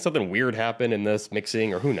 Yeah. I think something weird happened in this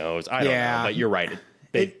mixing, or who knows. I don't know, but you're right.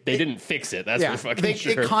 They didn't fix it. That's for fucking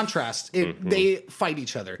sure. It contrasts. They fight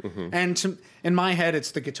each other. And in my head,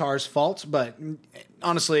 it's the guitar's fault. But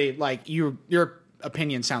honestly, like your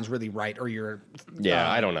opinion sounds really right, or your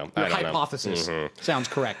I don't know. Your hypothesis sounds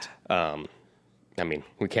correct. I mean,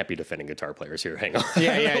 we can't be defending guitar players here. Hang on.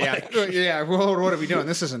 Yeah. Well, what are we doing?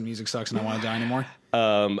 This isn't Music Sucks and I Want to Die anymore.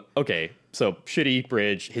 Okay, so shitty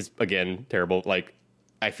bridge. His again terrible. Like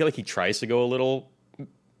I feel like he tries to go a little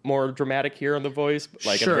more dramatic here on the voice,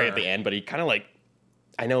 like at the end, but he kind of like,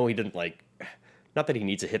 I know he didn't like, not that he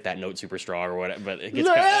needs to hit that note super strong or whatever, but it gets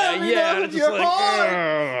it's just like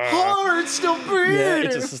heart still beating. Yeah,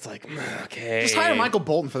 it's just like okay. Just hire Michael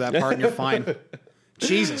Bolton for that part and you're fine.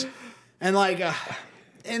 Jesus, and like,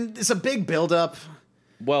 and it's a big build up.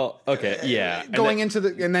 Well, okay, yeah, going into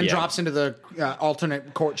the and then drops into the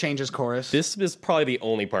alternate chord changes chorus. This is probably the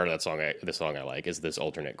only part of that song. The song I like is this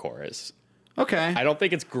alternate chorus. Okay. I don't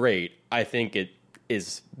think it's great. I think it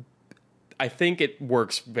is. I think it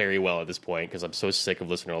works very well at this point because I'm so sick of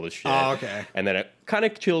listening to all this shit. Oh, okay. And then it kind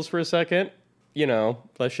of chills for a second. You know,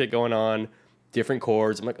 less shit going on, different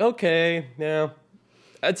chords. I'm like, okay, yeah.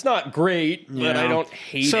 It's not great, but I don't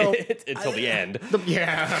hate it until the end.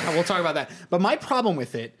 We'll talk about that. But my problem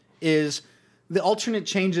with it is the alternate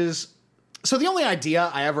changes. So the only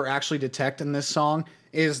idea I ever actually detect in this song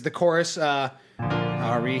is the chorus,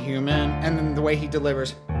 are we human? And then the way he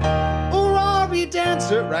delivers, or are we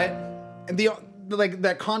dancer, right? And the like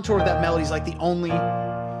that contour of that melody is like the only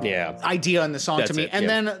idea in the song to me. And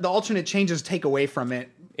then the alternate changes take away from it.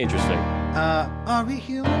 Interesting. Are we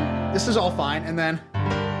human? This is all fine. And then,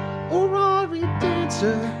 or are we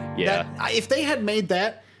dancer? Yeah. If they had made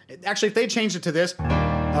that, actually, if they changed it to this,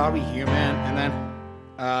 are we human? And then,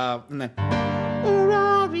 or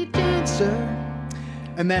are we dancer?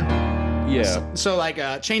 And then. Yeah. So like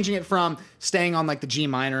changing it from staying on like the G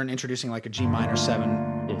minor and introducing like a G minor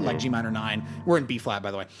 7, like G minor 9. We're in B flat,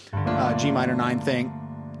 by the way. G minor 9 thing.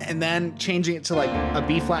 And then changing it to like a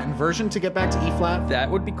B flat inversion to get back to E flat. That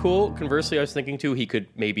would be cool. Conversely, I was thinking too, he could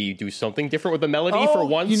maybe do something different with the melody for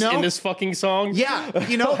once in this fucking song. Yeah.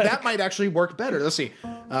 That might actually work better. Let's see.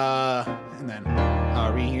 And then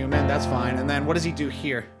are we human? That's fine. And then what does he do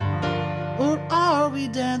here? Or are we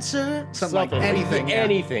dancer? Something like anything.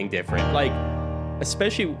 Anything different. Like,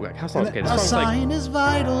 especially, how long? Okay, this a song's sign like, is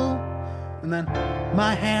vital. And then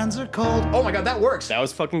my hands are cold. Oh my God, that works. That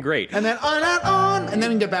was fucking great. And then on. And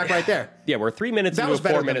then we get back right there. Yeah, we're 3 minutes into a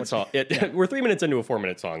 4-minute song. We're 3 minutes into a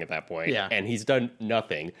 4-minute song at that point. Yeah. And he's done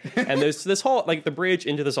nothing. And there's this whole, like, the bridge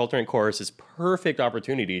into this alternate chorus is perfect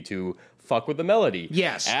opportunity to fuck with the melody.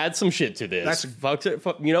 Yes. Add some shit to this. That's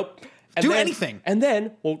fuck, you know. And do anything. And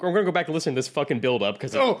then we're going to go back and listen to this fucking build up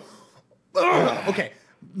because okay.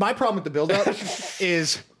 My problem with the build up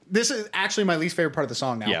is this is actually my least favorite part of the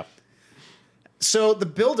song now. Yeah. So the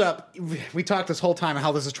build up, we talked this whole time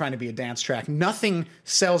how this is trying to be a dance track. Nothing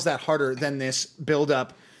sells that harder than this build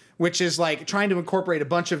up which is like trying to incorporate a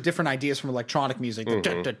bunch of different ideas from electronic music, you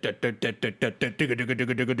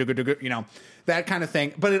know, that kind of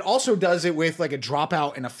thing. But it also does it with like a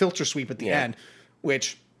dropout and a filter sweep at the end,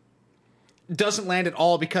 which doesn't land at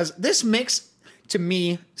all because this mix to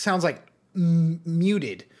me sounds like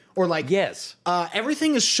muted. Or like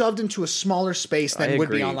everything is shoved into a smaller space than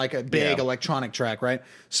would be on like a big electronic track, right?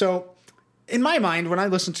 So in my mind, when I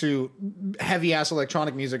listen to heavy ass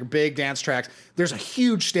electronic music or big dance tracks, there's a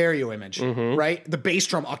huge stereo image, right? The bass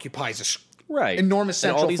drum occupies this enormous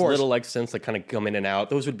central and all these force. little like synths that kind of come in and out.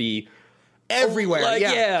 Those would be everywhere. Like,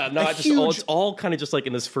 not just all. It's all kind of just like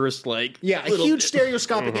in this first like a huge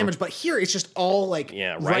stereoscopic image. But here it's just all like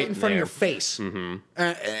right in front of your face, and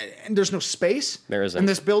there's no space. There isn't. And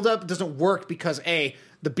this build-up doesn't work because the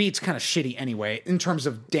beat's kind of shitty anyway in terms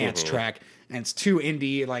of dance track, and it's too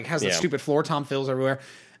indie. Like has the stupid floor tom fills everywhere.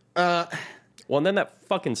 Well, and then that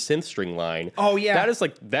fucking synth string line. Oh yeah, that is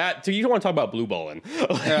like that. So you don't want to talk about blue balling?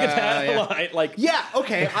 That line, like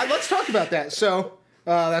okay. Let's talk about that. So.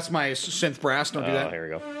 That's my synth brass. Don't do that. Here we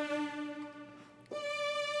go.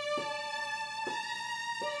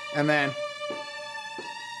 And then,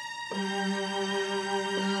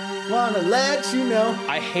 wanna let you know.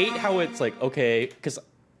 I hate how it's like, okay, because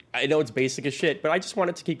I know it's basic as shit, but I just want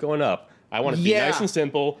it to keep going up. I want it to be nice and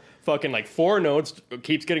simple. Fucking like 4 notes,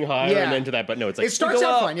 keeps getting higher and then to that. But no, it's like it starts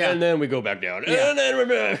out fun, and then we go back down. And then we're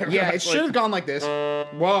back. It should have gone like this.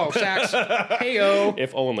 Whoa, sax. Hey-o.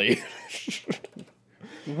 If only.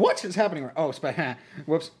 What is happening? Oh,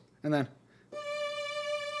 whoops. And then.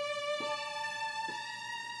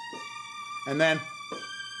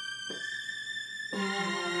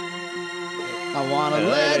 I want to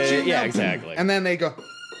let you know. Yeah, exactly. And then they go.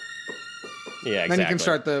 Yeah, exactly. Then you can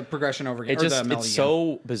start the progression over again. It's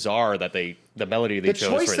so bizarre that the melody they chose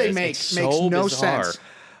for this. The choice they make makes no sense.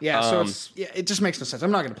 Yeah, so it just makes no sense.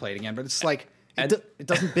 I'm not going to play it again, but it's like it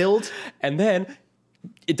doesn't build. And then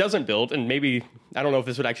it doesn't build, and maybe I don't know if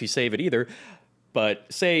this would actually save it either.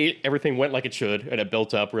 But say everything went like it should, and it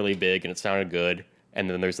built up really big, and it sounded good, and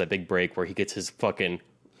then there's that big break where he gets his fucking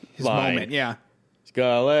line. Moment. Yeah. He's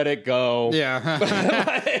gotta let it go. Yeah.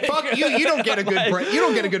 Fuck you. You don't get a good break. You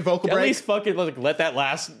don't get a good vocal break. At least fucking let that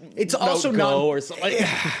last. It's also go not. Or something.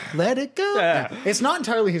 Let it go. Yeah. It's not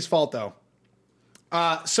entirely his fault though.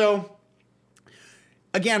 So.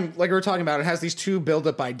 Again, like we were talking about, it has these two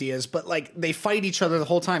build-up ideas, but like they fight each other the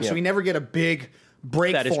whole time, so we never get a big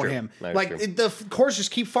break for him. Like the chords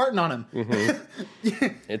just keep farting on him.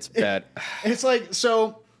 It's bad. It's like,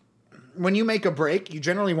 so when you make a break, you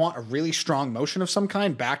generally want a really strong motion of some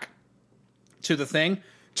kind back to the thing,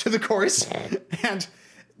 to the chorus, and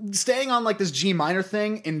staying on like this G minor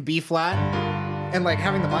thing in B flat, and like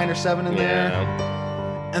having the minor 7 in there,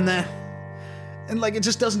 and then. And, like, it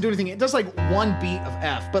just doesn't do anything. It does, like, one beat of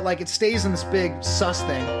F, but, like, it stays in this big sus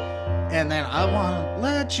thing. And then, I want to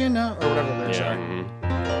let you know, or whatever the lyrics are.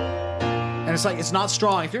 And it's like, it's not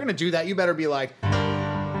strong. If you're going to do that, you better be like... And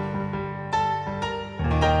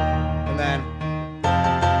then...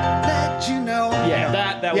 Let you know.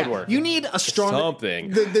 Yeah, that would work. You need a strong... Something.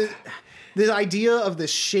 The idea of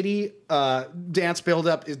this shitty dance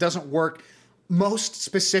build-up, it doesn't work most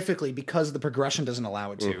specifically because the progression doesn't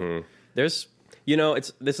allow it to. There's... You know,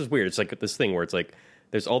 this is weird. It's like this thing where it's like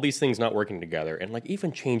there's all these things not working together, and like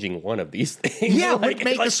even changing one of these things, would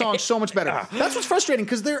make the song so much better. That's what's frustrating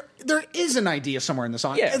because there is an idea somewhere in the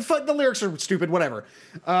song. Yeah, the lyrics are stupid, whatever.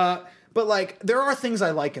 But like there are things I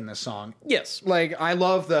like in this song. Yes, like I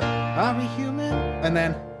love the "Are we human?" and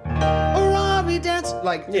then "Or are we dance?"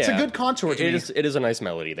 Like it's a good contour to me. It is a nice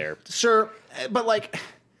melody there. Sure, but like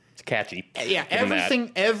it's catchy. Yeah,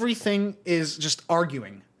 everything is just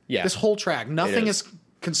arguing. Yeah. This whole track, nothing is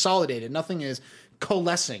consolidated, nothing is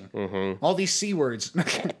coalescing. All these C words.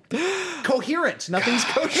 Coherent. Nothing's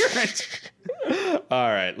coherent. All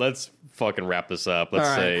right, let's fucking wrap this up. Let's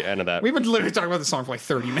say end of that. We've been literally talking about this song for like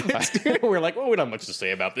 30 minutes. We're like, well, we don't have much to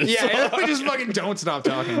say about this. Yeah, we just fucking don't stop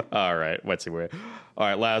talking. All right, let's see where. All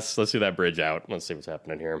right, let's do that bridge out. Let's see what's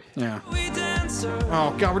happening here. Yeah.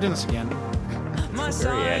 Oh God, we're doing this again. My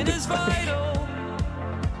sign is vital.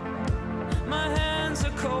 My hands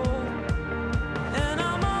are cold. And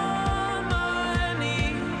I'm on my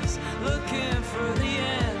knees looking for the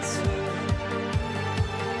answer.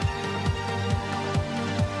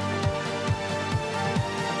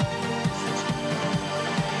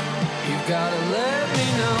 You've gotta let me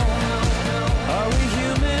know. Are we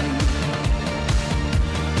human?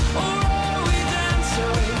 Or are we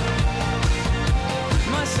dancing?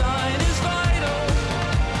 My sign is vital.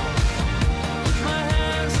 My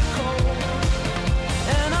hands are cold.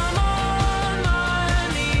 And I'm on my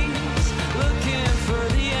knees looking for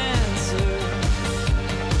the answer.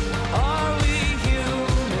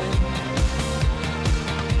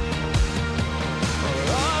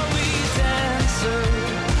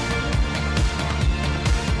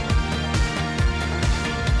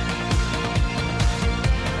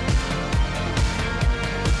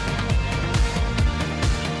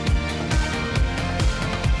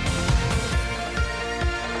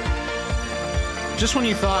 Just when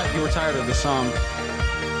you thought you were tired of the song.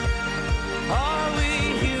 Are we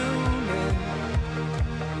human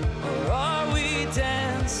or are we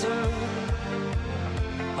dancer?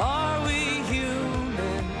 Are we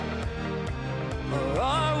human or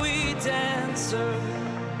are we dancer?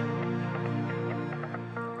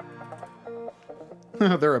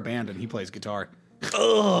 They're a band and he plays guitar.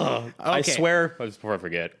 Ugh. I Okay. swear, before I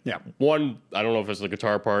forget. Yeah. One, I don't know if it's the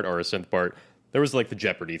guitar part or a synth part. There was like the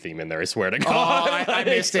Jeopardy theme in there. I swear to Oh, God. I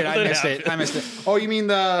missed it. I Something missed it. happened. I missed it. Oh, you mean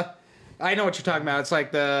the... I know what you're talking about. It's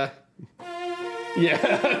like the... Yeah,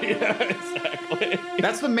 exactly.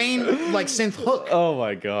 That's the main, like, synth hook. Oh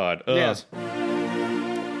my God. Ugh. Yes.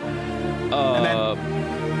 And then...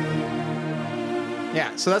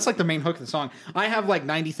 Yeah, so that's like the main hook of the song. I have like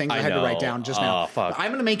 90 things I had to know. write down just now. Oh, fuck. I'm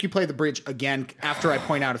going to make you play the bridge again after I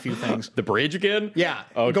point out a few things. The bridge again? Yeah,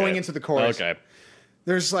 Okay. going into the chorus. Okay.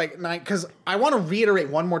 There's like because I want to reiterate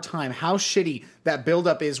one more time how shitty that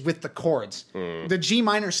buildup is with the chords. The G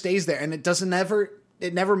minor stays there, and it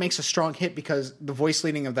never makes a strong hit because the voice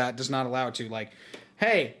leading of that does not allow it to. Like,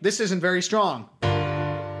 hey, this isn't very strong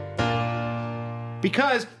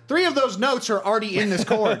because 3 of those notes are already in this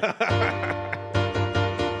chord.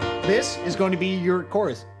 This is going to be your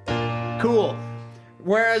chorus. Cool.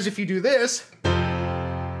 Whereas if you do this,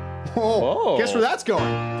 Whoa. guess where that's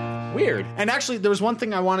going? Weird. And actually, there was one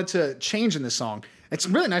thing I wanted to change in this song. It's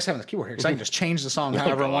really nice having this keyboard here because I can just change the song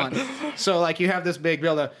however I want. So, like, you have this big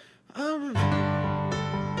build up.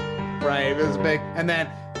 Right, this big. And then,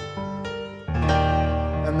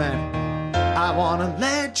 I want to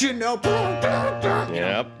let you know. Yep.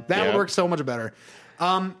 That would Yep. work so much better.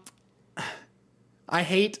 I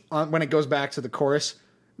hate when it goes back to the chorus,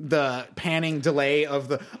 the panning delay of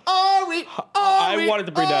the I wanted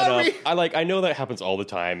to bring that up. I know that happens all the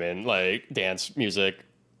time in like dance music.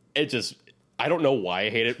 It just I don't know why I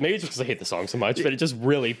hate it. Maybe it's just because I hate the song so much, but it just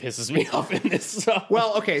really pisses me off in this song.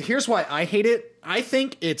 Well, okay, here's why I hate it. I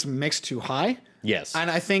think it's mixed too high. Yes.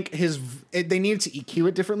 And I think they needed to EQ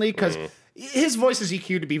it differently because his voice is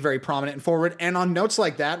EQ'd to be very prominent and forward. And on notes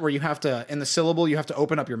like that, where you have to, in the syllable, you have to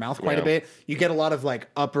open up your mouth quite a bit. You get a lot of like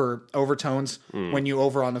upper overtones when you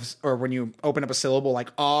when you open up a syllable, like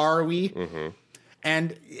 "are we?"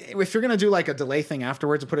 And if you're gonna do like a delay thing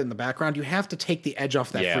afterwards and put it in the background, you have to take the edge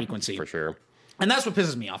off that frequency for sure. And that's what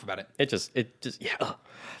pisses me off about it. It just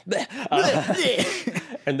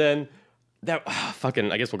and then that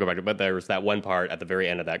fucking I guess we'll go back to, but there was that one part at the very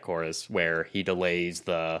end of that chorus where he delays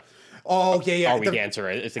the Oh yeah. "Are we dancer?"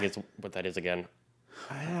 I think it's what that is again.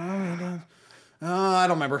 I don't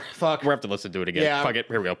remember. Fuck. We'll have to listen to it again. Yeah. Fuck it.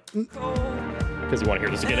 Here we go. Because you want to hear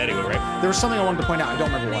this again anyway, right? There was something I wanted to point out. I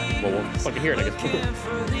don't remember what. Well, we'll fucking hear it, I guess. Looking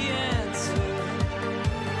for the answer.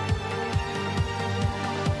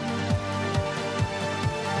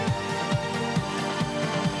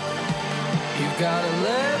 You gotta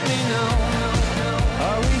let me know.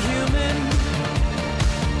 Are we human?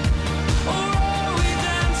 Or are we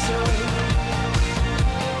dancer?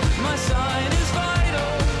 My sign is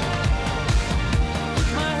vital.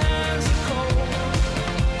 My hands are cold.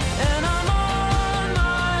 And I'm on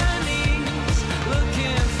my knees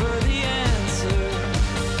looking for the answer.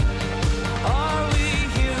 Are we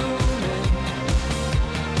human?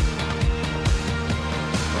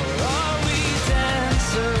 Or are we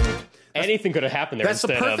dancer? Anything could have happened there. That's the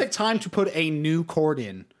instead perfect time to put a new chord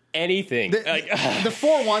in. of anything. The, Like, the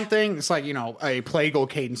 4-1 thing, it's like, a plagal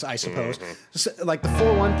cadence, I suppose. So, like the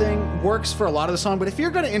 4-1 thing works for a lot of the song, but if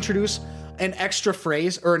you're going to introduce an extra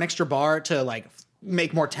phrase or an extra bar to like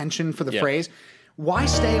make more tension for the phrase, why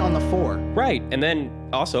stay on the 4? right. And then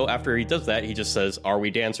also after he does that, he just says, "Are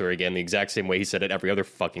we dancer?" again, the exact same way he said it every other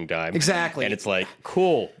fucking time. Exactly. And it's like,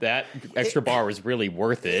 cool, that extra bar was really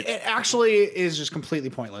worth it. It actually is just completely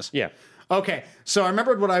pointless. Yeah. Okay, so I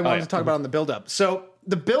remembered what I wanted yeah. to talk about on the build-up. So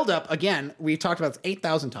the build-up, again, we've talked about this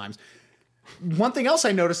 8,000 times. One thing else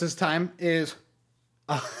I noticed this time is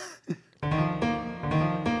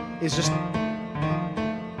just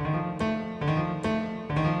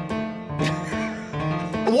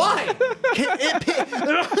why?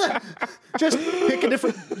 Just pick a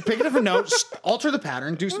different note, alter the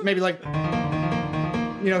pattern, do maybe like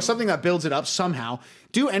something that builds it up somehow.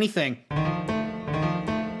 Do anything.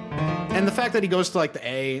 And the fact that he goes to like the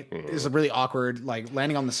A is really awkward. Like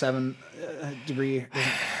landing on the 7 degree,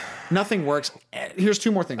 nothing works. Here's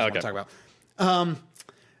 2 more things I want to talk about.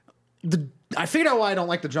 I figured out why I don't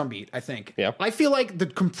like the drum beat. I think. Yeah. I feel like the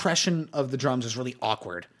compression of the drums is really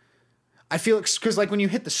awkward. I feel because like when you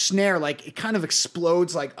hit the snare, like it kind of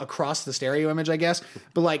explodes like across the stereo image, I guess.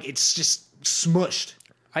 But like it's just smushed.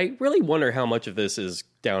 I really wonder how much of this is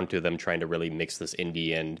down to them trying to really mix this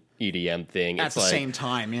indie and EDM thing. At the same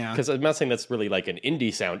time, yeah. Because I'm not saying that's really like an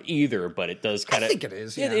indie sound either, but it does kind I of... think it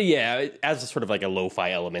is, yeah. Yeah, it adds a sort of like a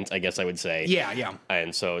lo-fi element, I guess I would say. Yeah, yeah.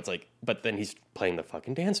 And so it's like, but then he's playing the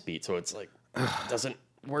fucking dance beat, so it's like, it doesn't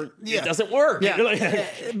work. Yeah. It doesn't work. Yeah. You're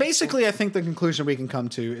like- Basically, I think the conclusion we can come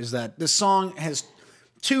to is that this song has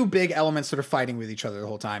two big elements that are fighting with each other the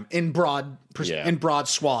whole time in broad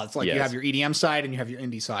swaths. Like you Yes. have your EDM side and you have your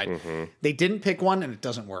indie side. They didn't pick one, and it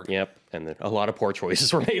doesn't work. Yep, and then a lot of poor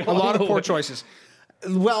choices were made. A lot of poor choices.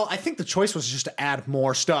 Well, I think the choice was just to add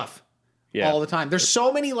more stuff. Yeah. All the time. There's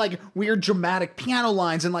so many like weird dramatic piano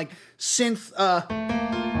lines and like synth.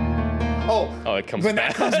 Oh, it comes when back.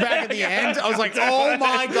 that comes back at the end, I was like, oh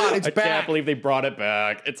my god, it's I back. can't believe they brought it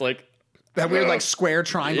back. It's like That weird like square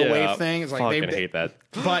triangle wave thing. It's like fucking hate that.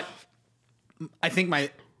 But I think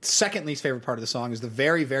my second least favorite part of the song is the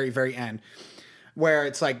very, very, very end, where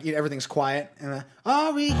it's like everything's quiet and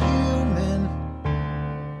are we human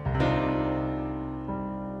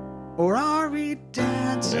or are we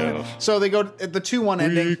dancing? Yeah. So they go at the 2-1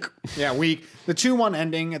 ending. Yeah, weak. The 2-1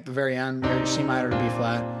 ending at the very end, where C minor to B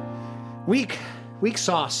flat. Weak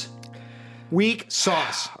sauce. Weak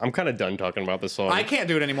sauce. I'm kind of done talking about this song. I can't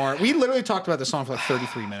do it anymore. We literally talked about this song for like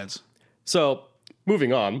 33 minutes. So,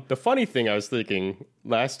 moving on. The funny thing I was thinking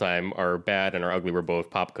last time, our bad and our ugly were both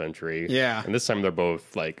pop country. Yeah. And this time they're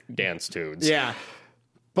both like dance tunes. Yeah.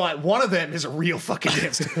 But one of them is a real fucking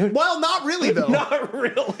dance tune. Well, not really, though. Not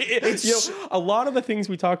really. A lot of the things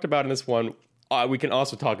we talked about in this one, we can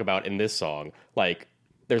also talk about in this song. Like,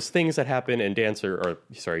 there's things that happen in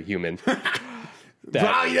Human.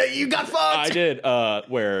 Wow, you got fucked. I did,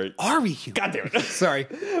 where... Are we human? God damn it. Sorry.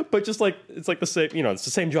 But just like, it's like the same, it's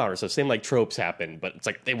the same genre, so same like tropes happen, but it's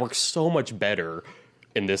like they work so much better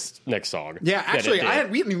in this next song. Yeah, than it actually, did.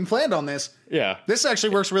 we hadn't even planned on this. Yeah. This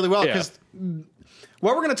actually works really well Yeah. because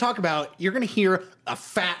what we're going to talk about, you're going to hear a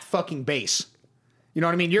fat fucking bass. You know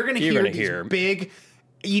what I mean? You're going to hear these big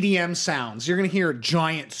EDM sounds. You're going to hear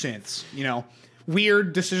giant synths,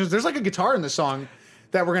 weird decisions. There's like a guitar in this song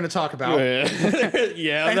that we're going to talk about.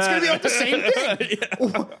 Yeah. And it's going to be like the same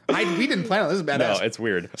thing. We didn't plan on this. Is badass. No, it's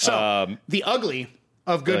weird. So, the ugly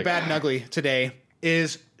of Good, like- Bad, and Ugly today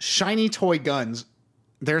is Shiny Toy Guns,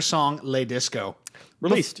 their song Le Disco.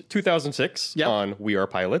 Released 2006 Yep. on We Are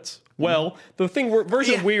Pilots. Well, the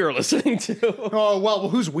version Yeah. we are listening to. Oh, well,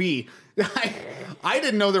 who's we? I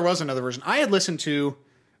didn't know there was another version. I had listened to...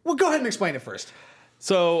 Well, go ahead and explain it first.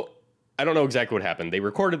 So, I don't know exactly what happened. They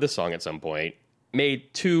recorded this song at some point,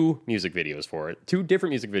 made 2 music videos for it, 2 different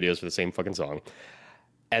music videos for the same fucking song.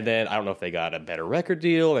 And then I don't know if they got a better record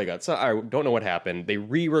deal. I don't know what happened. They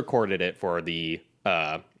re-recorded it for the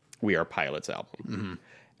We Are Pilots album. Mm-hmm.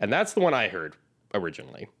 And that's the one I heard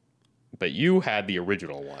originally. But you had the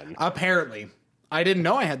original one. Apparently. I didn't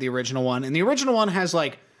know I had the original one. And the original one has,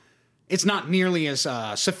 like... It's not nearly as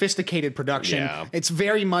sophisticated production. Yeah. It's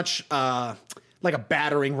very much... like a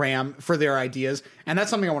battering ram for their ideas. And that's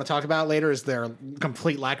something I want to talk about later is their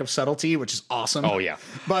complete lack of subtlety, which is awesome. Oh, yeah.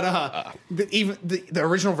 But even the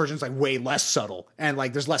original version is like way less subtle. And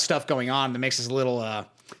like there's less stuff going on that makes it a little...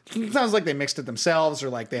 it sounds like they mixed it themselves or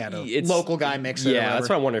like they had a local guy mix it. Yeah, that's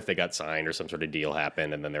why I wonder if they got signed or some sort of deal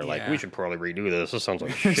happened. And then they're like, we should probably redo this. This sounds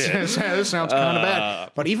like shit. This sounds kind of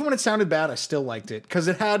bad. But even when it sounded bad, I still liked it. Because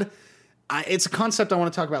it had... it's a concept I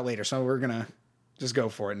want to talk about later. So we're going to just go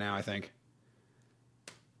for it now, I think.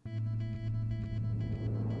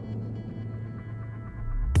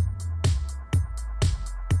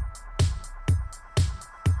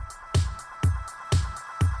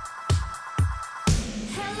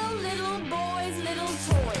 Hello, little boys, little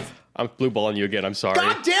toys. I'm blue balling you again. I'm sorry.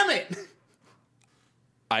 God damn it!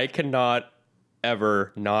 I cannot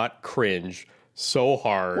ever not cringe so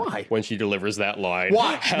hard Why? when she delivers that line.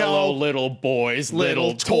 Why? Hello, No. little boys,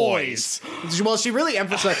 little toys. Well, she really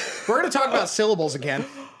emphasized. We're going to talk about syllables again.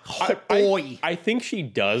 Oi. I think she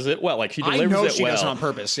does it well. Like she I delivers know it she well. does it on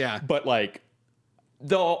purpose. Yeah. But like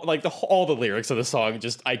all the lyrics of the song,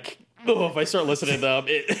 just if I start listening to them,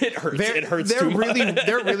 it hurts. It hurts They're too really, much.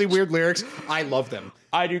 they're really weird lyrics. I love them.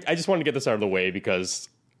 I just wanted to get this out of the way because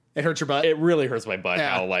It hurts your butt. it really hurts my butt.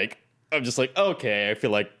 Yeah. How I'm just like, okay, I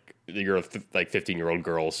feel like you're a 15-year-old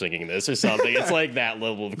girl singing this or something. It's like that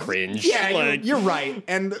level of cringe. yeah, like, you're right.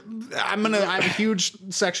 And I have a huge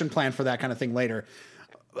section planned for that kind of thing later.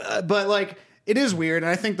 But like, it is weird. And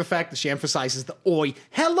I think the fact that she emphasizes the oi,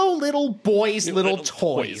 hello, little boys, little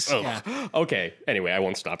toys. Oh, Yeah. okay. Anyway, I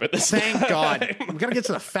won't stop at this. Thank God. We got to get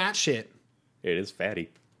to the fat shit. It is fatty.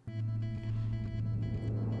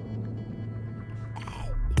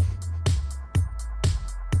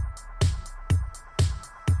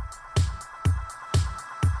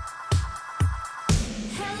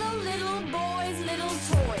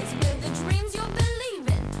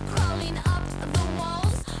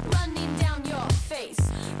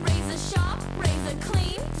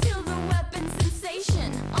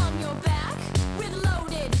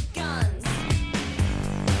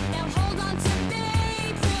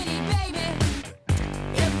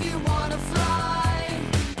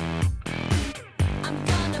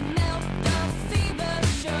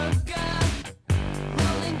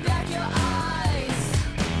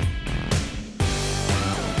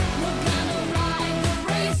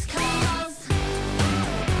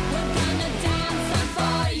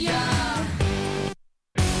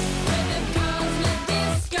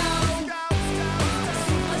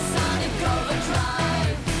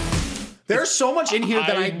 There's so much in here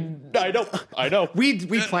that I know. we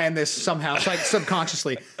planned this somehow, like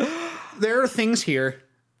subconsciously. There are things here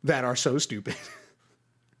that are so stupid.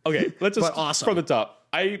 Okay, let's just But awesome. from the top.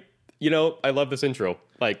 I love this intro.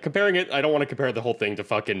 Like comparing it, I don't want to compare the whole thing to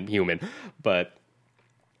fucking Human, but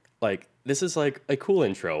like this is like a cool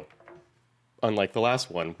intro. Unlike the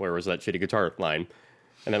last one, where it was that shitty guitar line,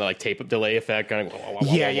 and then like tape delay effect, kind of.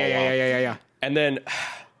 Yeah. And then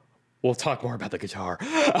we'll talk more about the guitar,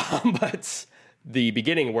 but the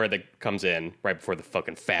beginning where that comes in right before the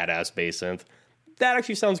fucking fat ass bass synth, that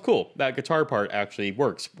actually sounds cool. That guitar part actually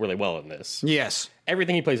works really well in this. Yes.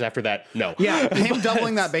 Everything he plays after that, no. Yeah, him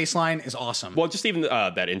doubling that bass line is awesome. Well, just even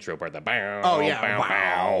that intro part, that bow. Oh yeah,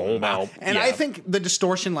 bow, bow. And Yeah. I think the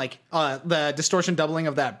distortion, the distortion doubling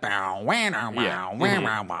of that bow, wow, wow,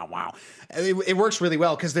 wow, wow, wow. It works really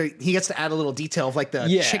well because he gets to add a little detail of like the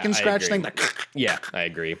chicken I scratch agree. thing. Yeah, I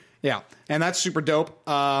agree. Yeah, and that's super dope.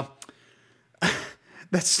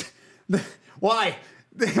 Why?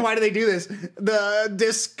 Why do they do this? The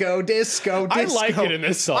disco. I like it in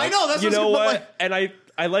this song. I know that's you know what. what, and I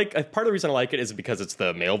like part of the reason I like it is because it's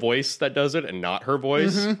the male voice that does it and not her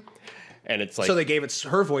voice, and it's like So they gave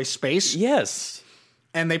her voice space, yes,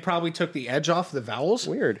 and they probably took the edge off the vowels.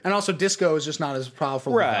 Weird. And also, disco is just not as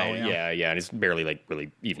powerful. As right, vowel, yeah, and it's barely like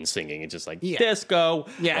really even singing. It's just like Yeah. disco.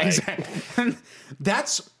 Yeah, like, exactly.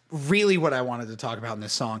 That's really what I wanted to talk about in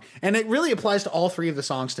this song. And it really applies to all three of the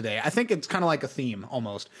songs today. I think it's kind of like a theme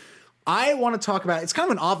almost. I want to talk about, it's kind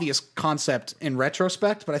of an obvious concept in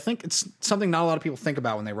retrospect, but I think it's something not a lot of people think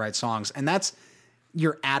about when they write songs, and that's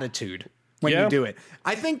your attitude when Yeah. you do it.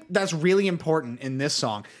 I think that's really important in this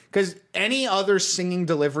song because any other singing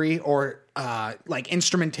delivery or like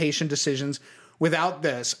instrumentation decisions without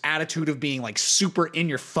this attitude of being like super in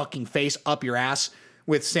your fucking face, up your ass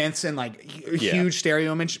with synths and like huge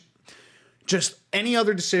stereo image, just any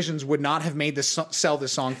other decisions would not have made this sell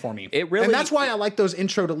this song for me. It really- and that's why I like those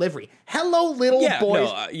intro delivery. Hello, little Yeah, boys.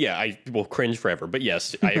 no, I will cringe forever, but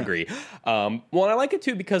yes, I agree. Well, I like it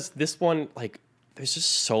too because this one, like, there's just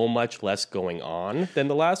so much less going on than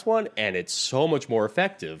the last one, and it's so much more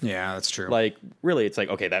effective. Yeah, that's true. Like, really, it's like,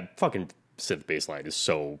 okay, that fucking synth bass line is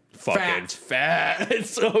so fucking fat. It's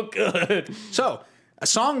so good. So, a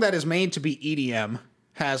song that is made to be EDM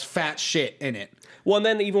has fat shit in it. Well, and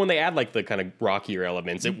then even when they add like the kind of rockier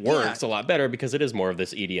elements, it works a lot better because it is more of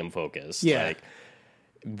this EDM focus. Yeah. Like,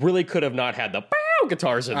 really could have not had the bow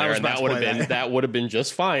guitars in there, was and about that to would have play been that. that would have been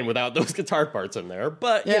just fine without those guitar parts in there.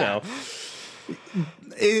 But you Yeah. know,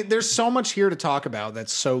 There's so much here to talk about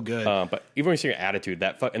that's so good. but even when you see your attitude,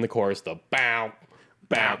 that in the chorus, the bow.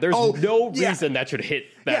 Bow. There's Oh, no yeah. reason that should hit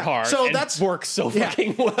that Yeah, hard. so and that's- works so Yeah.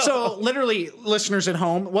 fucking well. So literally, listeners at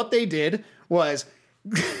home, what they did was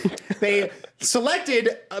they selected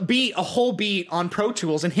a whole beat on Pro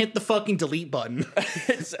Tools and hit the fucking delete button.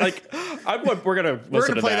 it's like we're gonna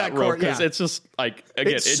listen to play that that real chord, because yeah. it's just like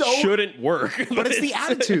again, It's it so- shouldn't work. But it's the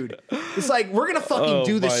attitude. It's like we're gonna fucking Oh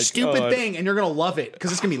do my this stupid God. thing, and you're gonna love it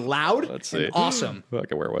because it's gonna be loud Let's see. and awesome.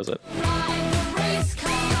 Okay, where was it? Ride the race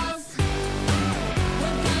cars.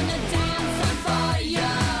 We're gonna dance for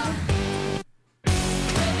ya.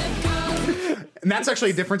 With the girls. And that's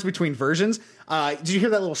actually a difference between versions. Did you hear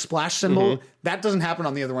that little splash symbol? That doesn't happen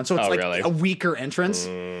on the other one, so it's Mm-hmm. Oh, like really? a weaker entrance.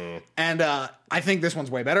 And I think this one's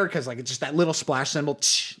way better because like it's just that little splash symbol,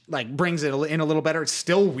 like brings it in a little better. It's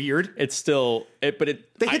still weird. It's still but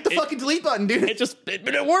it. They hit the fucking delete button, dude.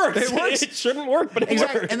 But it works. It works. It shouldn't work, but it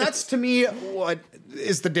Exactly, works. and that's to me what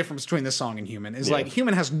is the difference between this song and Human. Is like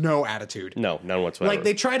Human has no attitude. no, none whatsoever. Like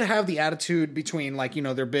they try to have the attitude between like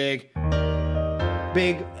their big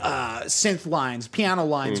synth lines, piano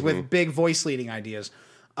lines Mm-hmm. with big voice leading ideas,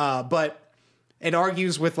 but it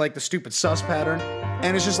argues with like the stupid sus pattern,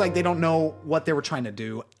 and it's just like they don't know what they were trying to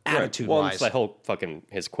do attitude Well, wise. it's that whole fucking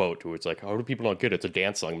his quote where it's like, "How do people not get it? It's a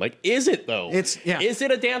dance song." I'm like, is it though? It's- yeah. Is it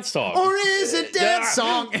a dance song? or is it dance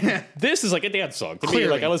song? This is like a dance song to me. Clearly.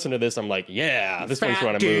 Like I listen to this, I'm like, yeah, this makes me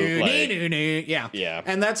want to move. Like, Yeah. Yeah.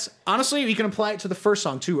 And that's honestly, you can apply it to the first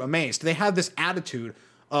song too, Amazed. They have this attitude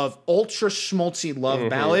of ultra schmaltzy love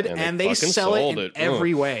ballad, And and they they fucking sell it sold in it.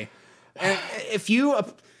 every way. And if you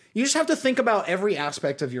just have to think about every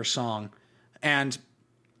aspect of your song and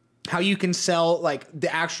how you can sell like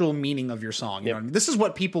the actual meaning of your song. You know, this is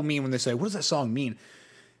what people mean when they say, "What does that song mean?"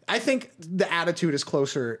 I think the attitude is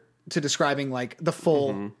closer to describing like the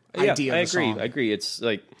full idea I of the agree. song. I agree. It's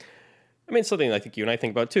like I mean, something I think you and I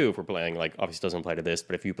think about too. If we're playing, like, obviously doesn't apply to this,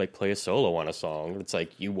 but if you like play a solo on a song, it's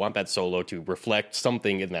like you want that solo to reflect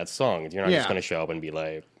something in that song. You're not just going to show up and be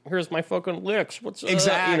like, "Here's my fucking licks." What's up?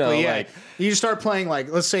 Exactly. You know, yeah. like, You start playing like,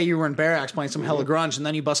 let's say you were in Barracks playing some hella grunge, and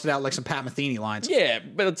then you busted out like some Pat Metheny lines. yeah,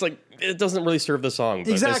 but it's like it doesn't really serve the song.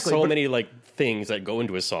 But Exactly, There's so but- many like things that go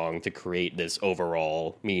into a song to create this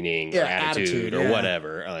overall meaning Yeah, or attitude or yeah.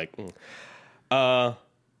 whatever. Like,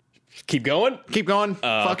 keep going. Keep going.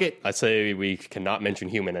 Fuck it. I say we cannot mention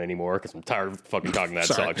Human anymore because I'm tired of fucking talking that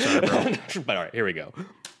Sorry. song. Sorry, bro. But all right, here we go.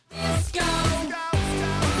 Disco,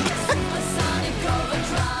 supersonic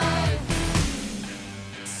overdrive.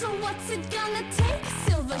 So what's it gonna take,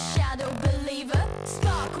 Silver Shadow believer?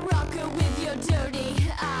 Spark rocker with your dirty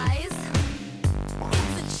eyes.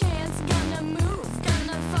 It's a chance, gonna move,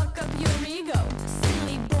 gonna fuck up your ego.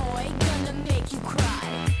 Silly boy, gonna make you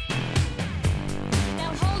cry.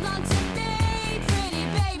 Now hold on to me, pretty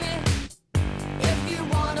baby, if you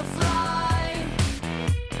wanna fly.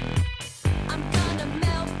 I'm gonna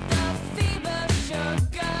melt the fever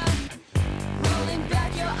sugar, rolling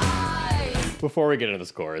back your eyes. Before we get into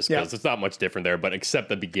this chorus, because Yeah. it's not much different there, but except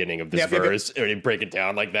the beginning of this Yep, yep, yep. verse, when you break it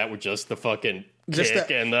down like that with just the fucking Just kick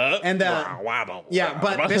the- and Yeah,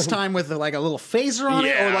 but this time with like a little phaser on it,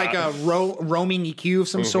 or Yeah. like a roaming EQ of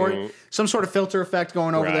some sort, some sort of filter effect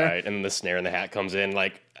going over right, there. and then the snare and the hat comes in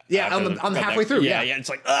like Yeah, after on the halfway through, Yeah, yeah. it's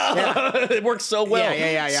like it works so well.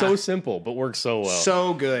 Yeah. So simple, but works so well.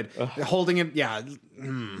 So good, holding it. Yeah,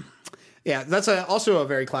 yeah. That's also a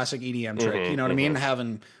very classic EDM trick. You know what I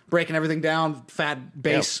mean? Breaking everything down, fat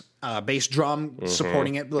bass, bass drum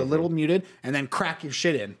supporting it, a little muted, and then crack your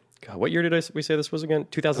shit in. God, what year did we say this was again?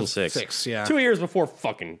 2006. Six, yeah. 2 years before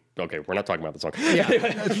fucking. Okay, we're not talking about the song.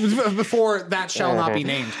 Yeah, before that shall not be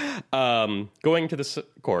named. Going to the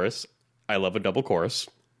chorus, I love a double chorus.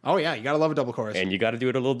 Oh yeah, you gotta love a double chorus. And you got to do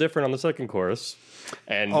it a little different on the second chorus.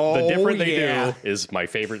 And the Oh, different they yeah. do is my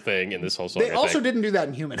favorite thing in this whole song. They also didn't do that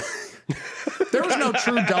in Human. There was no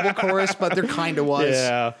true double chorus, but there kind of was.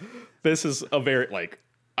 Yeah. This is a very, like,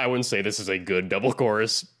 I wouldn't say this is a good double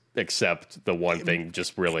chorus, except the one thing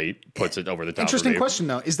just really puts it over the top. Interesting of me. question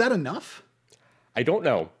though. Is that enough? I don't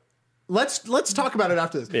know. Let's talk about it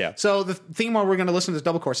after this. Yeah. So the theme while we're going to listen to this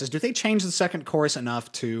double chorus is: do they change the second chorus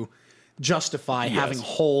enough to justify having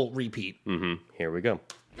whole repeat? Here we go.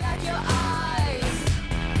 Back your eyes.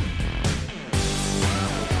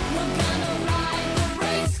 We're gonna ride the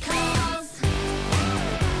race cars.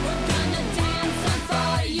 We're gonna dance on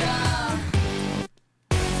fire.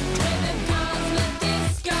 Rhythm guns with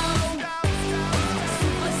disco.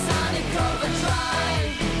 Supersonic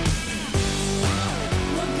overdrive.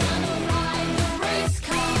 We're gonna ride the race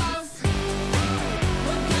cars.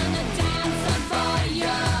 We're gonna dance on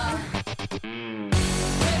fire.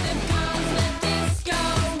 Rhythm guns with disco.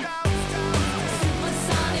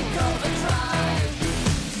 Supersonic overdrive.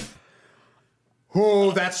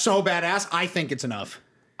 Oh, that's so badass. I think it's enough.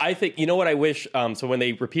 I think, you know what I wish? So when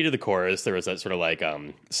they repeated the chorus, there was that sort of like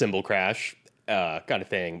cymbal crash kind of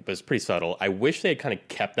thing, but it's pretty subtle. I wish they had kind of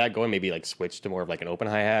kept that going, maybe like switched to more of like an open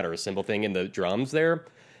hi-hat or a cymbal thing in the drums there.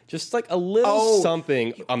 Just like a little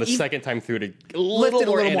something on the second time through to a Lift little it a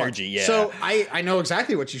more little energy. more. Yeah. So I know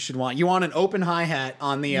exactly what you should want. You want an open hi-hat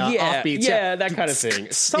on the offbeats. Yeah, that kind of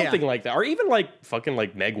thing. Something Yeah. like that. Or even like fucking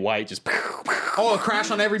like Meg White just Oh, a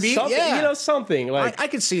crash on every beat? something, Yeah. you know, something. Like I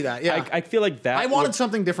could see that, yeah. I feel like that I wanted would-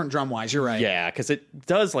 something different drum-wise. You're right. Yeah, because it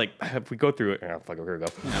does like if we go through it. Oh, fuck, here we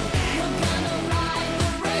go. We're gonna ride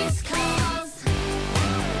the race cars.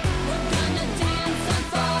 We're gonna dance on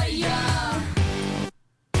fire.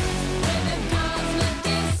 Rhythm guns with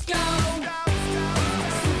disco.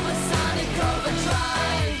 Supersonic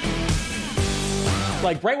overdrive.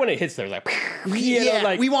 Like right when it hits there, like Yeah,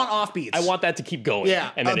 like we want offbeats. I want that to keep going. Yeah,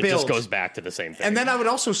 and then a it just build. goes back to the same thing. And then I would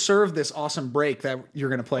also serve this awesome break that you're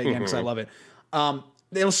going to play again because I love it.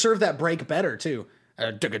 It'll serve that break better too.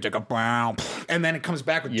 And then it comes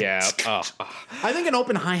back with yeah, I think an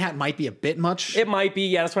open hi-hat might be a bit much. it might be.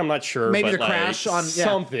 Yeah, that's why I'm not sure. Maybe but the crash like, on- yeah.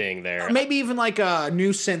 something there. Maybe even like a new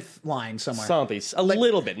synth line somewhere. something, a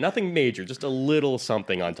little bit, nothing major, just a little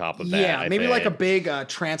something on top of that. Yeah, I maybe think. like a big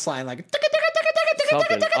trance line, like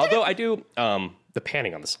something. Although I do, the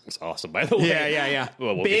panning on the song is awesome. By the way, Yeah.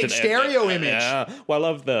 Well, we'll Big get to that. stereo image. Yeah. Well, I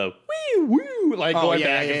love the wee woo, like Oh, going yeah,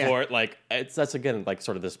 back yeah, and yeah. forth. Like that's again like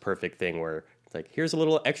sort of this perfect thing where it's like here's a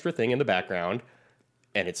little extra thing in the background.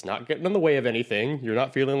 And it's not getting in the way of anything. You're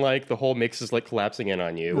not feeling like the whole mix is like collapsing in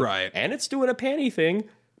on you. Right. And it's doing a panny thing,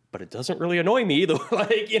 but it doesn't really annoy me. Though,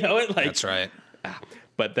 like, you know, it like. That's right.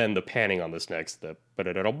 But then the panning on this next, like,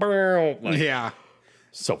 Yeah.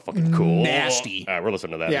 so fucking cool. Nasty. All right, we're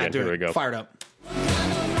listening to that Yeah, again. do Here it. we go. Fired up. We're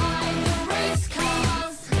gonna ride the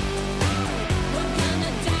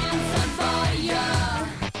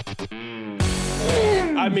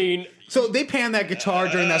I mean, So they pan that guitar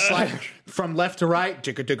during that slide from left to right,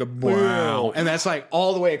 ticka ticka wow, and that's like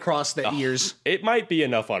all the way across the ears. it might be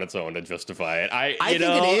enough on its own to justify it. I think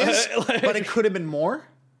it is, like- but it could have been more.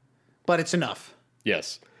 But it's enough.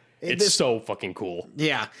 yes, it's this- so fucking cool.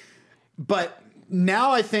 Yeah. But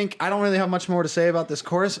now I think I don't really have much more to say about this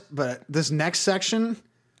chorus, but this next section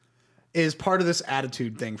is part of this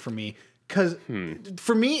attitude thing for me. Because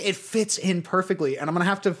for me, it fits in perfectly, and I'm going to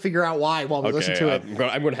have to figure out why while we listen to it. I'm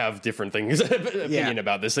going to have different things opinion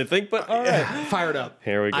about this, I think, but all right. Fire it up.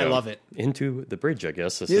 Here we go. I love it. Into the bridge, I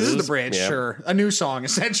guess. This is the bridge, yeah. sure. A new song,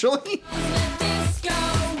 essentially. Disco.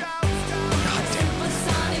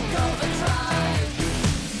 Supersonic overdrive.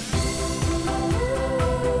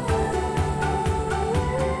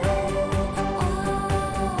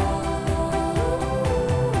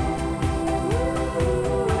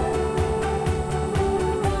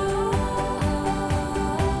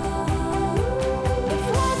 If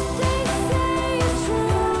what they say is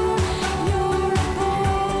true, you're a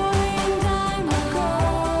boy and I'm a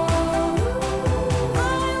girl. I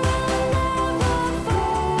will never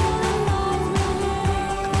fall in love with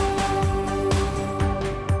you.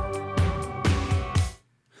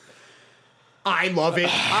 I love it.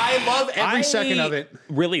 I love every second of it.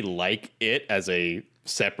 Really like it as a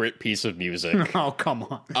separate piece of music. Oh, come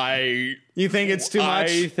on. I You think it's too much?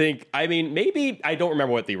 I mean, maybe I don't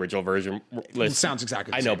remember what the original version It sounds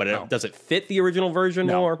exactly the I know, same. but No. does it fit the original version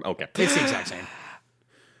No. more? Okay. It's the exact same.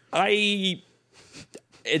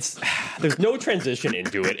 There's no transition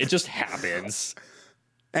into it. It just happens.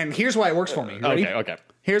 And here's why it works for me. Ready? Okay.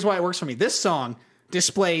 Here's why it works for me. This song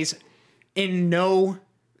displays in no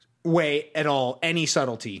way at all any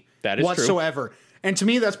subtlety That is true. whatsoever. And to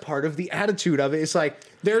me, that's part of the attitude of it. It's like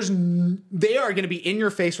they are going to be in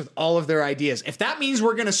your face with all of their ideas. If that means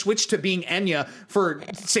we're going to switch to being Enya for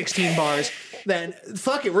 16 bars, then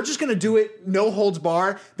fuck it. We're just going to do it no holds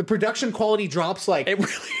bar. The production quality drops like It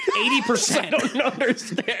really 80%. I don't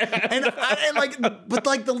understand. and like, but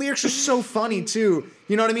like the lyrics are so funny too.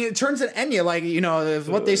 You know what I mean? It turns it Enya, like, you know, if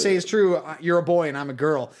what they say is true, you're a boy and I'm a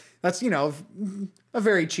girl. That's, you know, a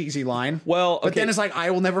very cheesy line. Well, but okay. then it's like,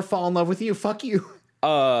 I will never fall in love with you. Fuck you.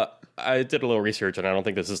 I did a little research, and I don't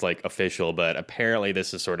think this is like official, but apparently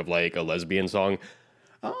this is sort of like a lesbian song.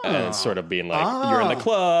 It's sort of being like you're in the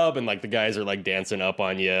club, and like the guys are like dancing up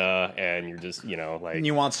on you, and you're just like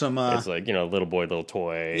You want some? it's like little boy, little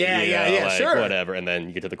toy. Yeah, you yeah, know, yeah, like, sure. whatever. And then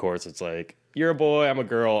you get to the chorus, it's like you're a boy, I'm a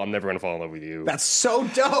girl, I'm never gonna fall in love with you. That's so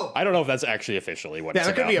dope. I don't know if that's actually officially what Yeah, it's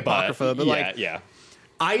that could be about, apocrypha, but, yeah, like- yeah.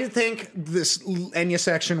 I think this Enya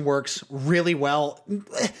section works really well.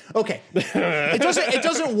 Okay, it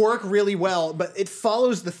doesn't work really well, but it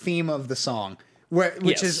follows the theme of the song,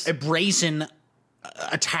 which Yes. is a brazen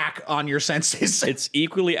attack on your senses. It's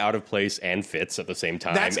equally out of place and fits at the same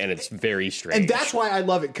time, and it's very strange. And that's why I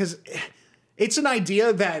love it, because it's an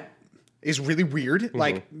idea that is really weird. Mm-hmm.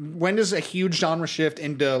 Like, when does a huge genre shift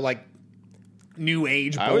into like new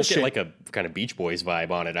age I always bullshit? get like a kind of Beach Boys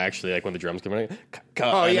vibe on it, actually, like when the drums come in.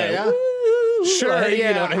 Oh, and yeah, then, yeah. woo, Sure, like, yeah.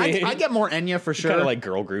 You know what I mean? I get more Enya for sure. Kind of like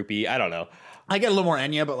girl groupy. I don't know. I get a little more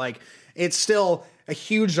Enya, but like it's still a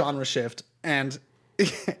huge genre shift, and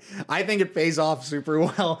I think it pays off super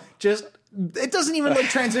well. Just it doesn't even like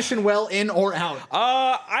transition well in or out.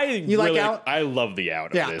 I You like really, out? I love the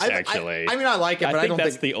out Yeah, of this. I Actually, mean, I like it, but I think don't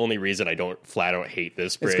that's think the only reason I don't flat out hate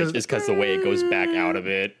this 'cause- bridge is because the way it goes back out of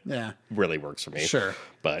it, Yeah. really works for me. Sure.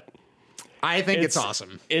 but I think it's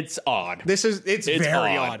awesome. It's odd. It's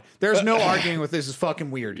very odd. odd. There's no arguing with this. Is fucking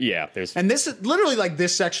weird. Yeah, there's And this is literally like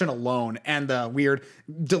this section alone, and the weird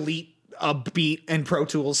delete a beat in Pro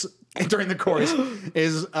Tools during the chorus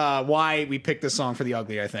is why we picked this song for the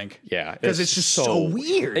ugly. I think. yeah, because it's just so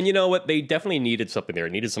weird. And you know what? They definitely needed something there.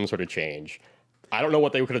 It needed some sort of change. I don't know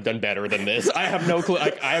what they could have done better than this. I have no clue.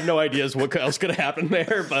 I have no ideas what else could have happened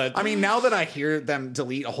there. But I mean, now that I hear them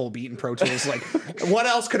delete a whole beat in Pro Tools, like, what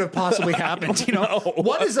else could have possibly happened? You know,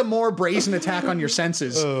 what is a more brazen attack on your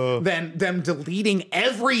senses than them deleting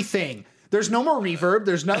everything? There's no more reverb.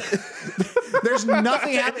 There's nothing. There's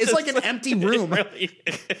nothing happening. It's like an empty room. it really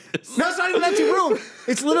is. No, it's not even an empty room.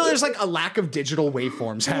 It's literally there's like a lack of digital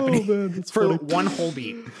waveforms happening for one whole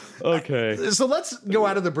beat. Okay. So let's go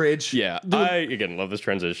out of the bridge. Yeah, I again love this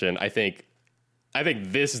transition. I think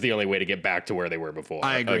this is the only way to get back to where they were before.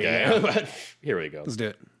 I agree, Okay, yeah. but here we go. Let's do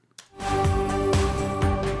it.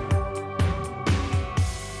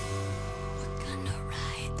 Gonna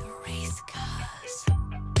ride the race cars.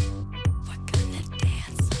 We're gonna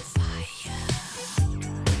dance on fire.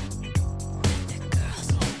 The girls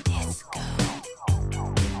like disco.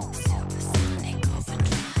 Supersonic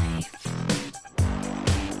overdrive.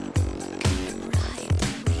 Gonna ride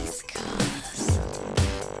the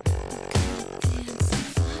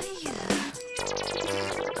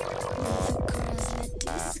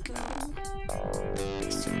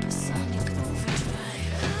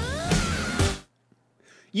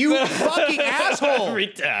You fucking asshole. Every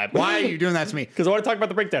time. Why are you doing that to me? Because I want to talk about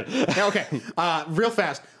the breakdown. Okay, real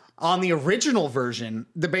fast. On the original version,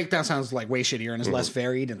 the breakdown sounds like way shittier and is less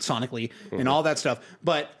varied and sonically and all that stuff.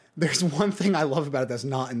 But there's one thing I love about it that's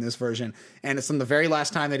not in this version, and it's from the very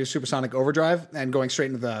last time they do Supersonic Overdrive and going straight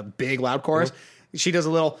into the big loud chorus. She does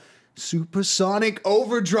a little Supersonic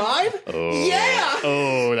Overdrive. Yeah.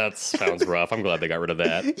 Oh, that sounds rough. I'm glad they got rid of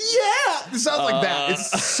that. Yeah. It sounds like that.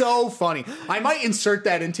 It's so funny. I might insert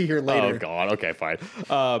that into here later. Oh, God. Okay, fine.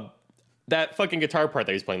 That fucking guitar part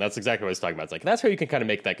that he's playing, that's exactly what I was talking about. It's like, that's how you can kind of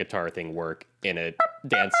make that guitar thing work in a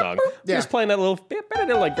dance song. Yeah. Just playing that little bit,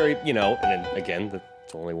 like very, you know, and then again,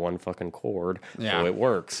 it's only one fucking chord, Yeah. so it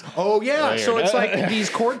works. Oh, yeah. Weird. So it's like these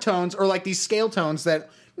chord tones or like these scale tones that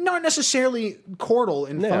not necessarily chordal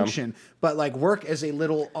in function, but like work as a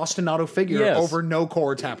little ostinato figure Yes. over no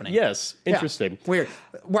chords happening. Yes, Yeah. interesting. Weird.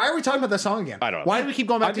 Why are we talking about that song again? I don't know. Why do we keep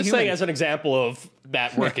going back I'm to just Human? saying as an example of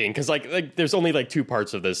that working, because like there's only like two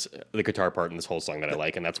parts of this, the guitar part in this whole song that I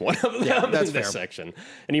like, and that's one of them that's in this fair. section.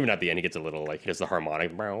 And even at the end, he gets a little like he does the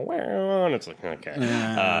harmonic, and it's like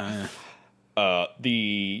okay.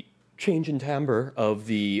 The change in timbre of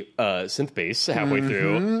the synth bass halfway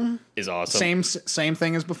through is awesome. Same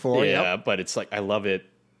thing as before. Yeah, Yep. but it's like I love it.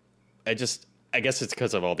 I guess it's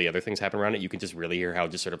because of all the other things happen around it. You can just really hear how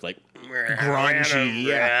just sort of like Grungy,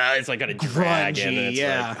 yeah. It's like got a drag in, and Grungy, it's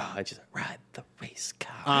yeah. like I just ride the race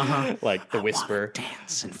car, like the whisper.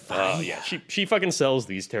 Dance and fire. Oh yeah, she fucking sells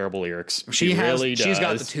these terrible lyrics. She has. really does. She's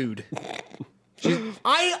got the tood.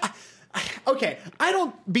 Okay. I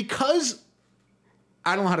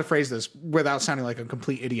don't know how to phrase this without sounding like a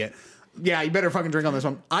complete idiot. Yeah, you better fucking drink on this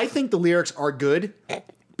one. I think the lyrics are good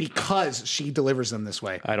because she delivers them this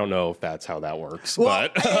way. I don't know if that's how that works, Well,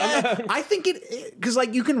 but I think it because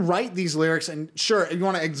like you can write these lyrics and sure if you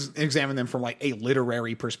want to examine them from like a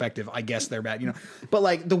literary perspective, I guess they're bad, you know. But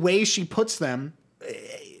like the way she puts them,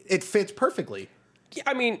 it fits perfectly.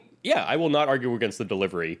 I mean, yeah, I will not argue against the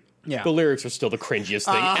delivery. Yeah. The lyrics are still the cringiest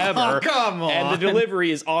thing ever. Come on. And the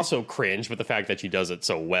delivery is also cringe, but the fact that she does it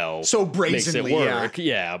so well So makes it brazenly, work.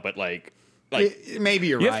 Yeah, but like Maybe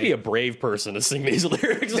you're you right. have to be a brave person to sing these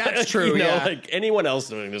lyrics. That's true, You know, yeah. like anyone else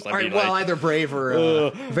doing this, I'd All be right, like, well, either brave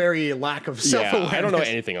or very lack of self-awareness. yeah, I don't know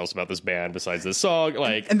anything else about this band besides this song.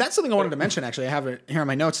 Like, And that's something I wanted to mention, actually. I have it here in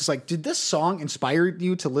my notes. It's like, did this song inspire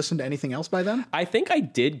you to listen to anything else by them? I think I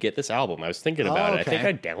did get this album. I was thinking about it. I think okay.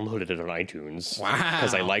 I downloaded it on iTunes. Wow.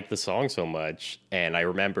 Because I liked the song so much. And I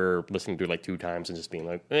remember listening to it like 2 times and just being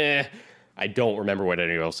like, I don't remember what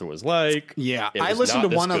anyone else was like. Yeah, It I was listened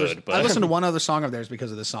not to one this other. good, but- I listened to one other song of theirs because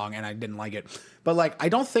of this song, and I didn't like it. But like, I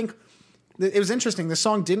don't think it was interesting. This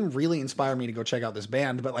song didn't really inspire me to go check out this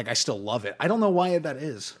band, but like, I still love it. I don't know why that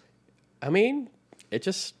is. I mean,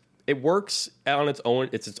 it works on its own.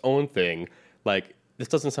 It's its own thing. Like, this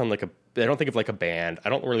doesn't sound like I don't think of like a band. I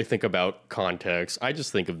don't really think about context. I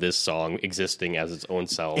just think of this song existing as its own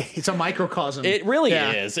self. It's a microcosm. It really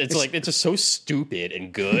Yeah. is. It's like it's just so stupid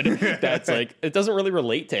and good that's like it doesn't really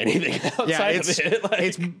relate to anything outside Yeah, of it. Like,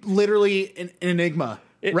 it's literally an enigma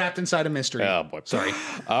wrapped inside a mystery. oh boy, Sorry.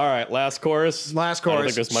 All right, last chorus. Last I don't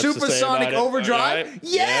chorus. think there's much to say Supersonic about it. Overdrive? All right.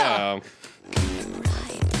 Yeah!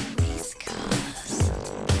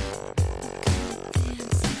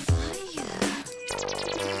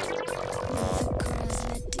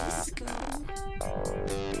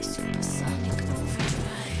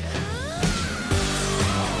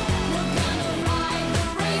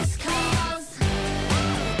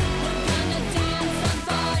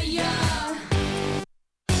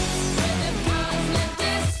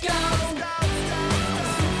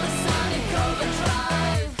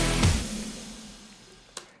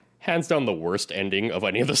 Hands down the worst ending of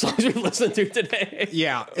any of the songs we've listened to today.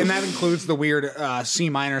 Yeah, and that includes the weird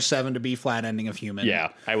C minor 7 to B flat ending of Human. Yeah,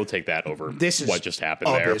 I will take that over This is what just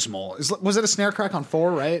happened there. abysmal. Was it a snare crack on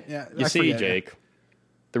 4, right? Yeah. You I see, forget. Jake,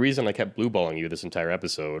 the reason I kept blue balling you this entire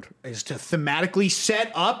episode, Is to thematically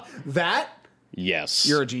set up that. yes.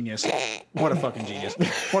 You're a genius. What a fucking genius.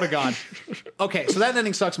 What a god. Okay, so that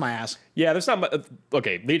ending sucks my ass. Yeah, there's not much.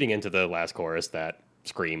 Okay, leading into the last chorus, that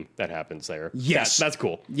scream that happens there. Yes. That's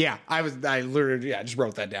cool. Yeah, I literally just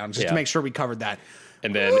wrote that down just Yeah. to make sure we covered that.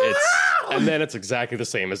 And then it's exactly the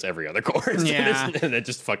same as every other chorus. Yeah. And it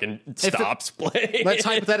just fucking stops playing. Let's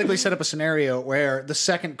hypothetically set up a scenario where the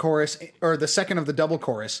second chorus or the second of the double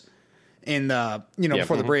chorus in the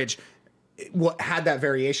before the bridge had that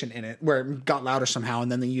variation in it where it got louder somehow,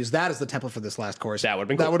 and then they used that as the template for this last chorus. That would've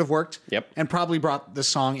been That cool. would have worked. Yep. And probably brought the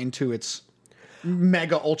song into its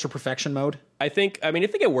mega ultra perfection mode. I think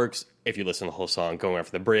it works if you listen to the whole song, going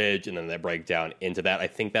after the bridge and then that breakdown into that, I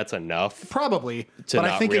think that's enough. Probably, To but I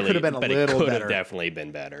not think really, it could have been a but little it could better. have definitely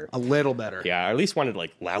been better. A little better. Yeah, or at least wanted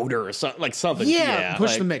like louder or something, like something. Yeah,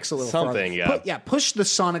 push like, the mix a little something. farther. Yeah, Push the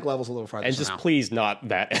sonic levels a little farther. and just somehow. please not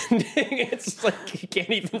that ending. It's like you can't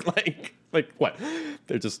even like what?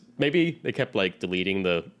 They're just maybe they kept like deleting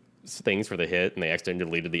the things for the hit, and they accidentally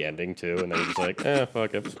deleted the ending too, and they were just like,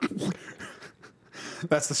 fuck it.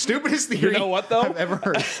 That's the stupidest theory You know what though? I've ever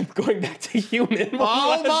heard. Going back to Human.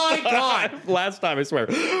 Oh my God. Last time, I swear,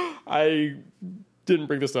 I didn't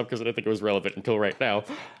bring this up because I didn't think it was relevant until right now.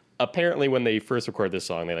 Apparently, when they first recorded this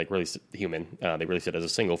song, they like released Human. They released it as a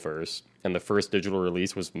single first, and the first digital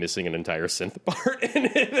release was missing an entire synth part in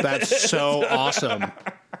it. That's so awesome.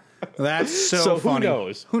 That's so funny. Who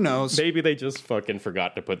knows? Who knows? Maybe they just fucking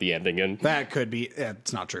forgot to put the ending in. That could be. Yeah,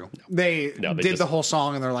 it's not true. They No, they did just- the whole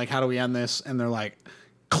song, and they're like, "How do we end this?" And they're like,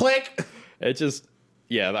 "Click." It just,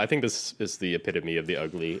 yeah. I think this is the epitome of the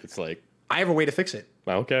ugly. It's like, I have a way to fix it.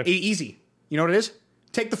 okay, Easy. You know what it is?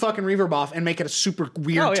 Take the fucking reverb off and make it a super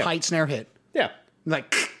weird, Oh, yeah. tight snare hit. yeah,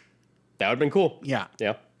 Like, that would have been cool. yeah.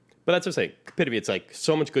 Yeah. But that's what I'm saying. Epitome, it's like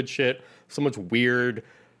so much good shit, so much weird,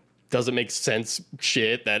 doesn't make sense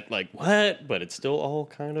shit that like, what? But it still all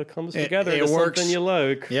kind of comes together it into works. something you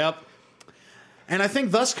like. Yep. And I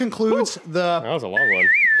think thus concludes That was a long one.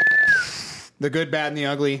 the good, bad, and the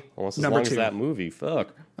ugly. Almost as number long 2. as that movie. Fuck.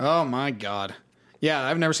 Oh my God. Yeah,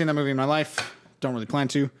 I've never seen that movie in my life. Don't really plan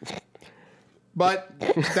to. But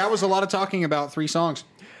that was a lot of talking about 3 songs.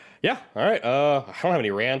 Yeah. All right. I don't have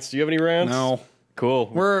any rants. Do you have any rants? No. Cool.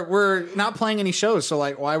 We're not playing any shows, so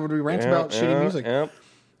like, why would we rant about shitty music?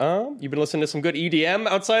 You've been listening to some good EDM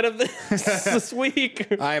outside of this week.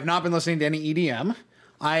 I have not been listening to any EDM.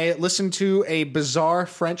 I listened to a bizarre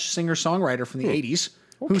French singer-songwriter from the 80s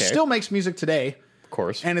who Okay. still makes music today. Of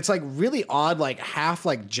course. And it's like really odd, like half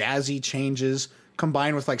like jazzy changes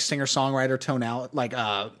combined with like singer-songwriter tonality, like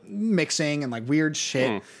mixing and like weird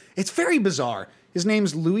shit. It's very bizarre. His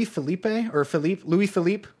name's Louis Philippe.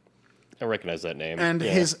 I recognize that name. And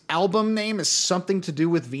Yeah. his album name is something to do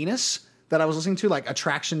with Venus that I was listening to, like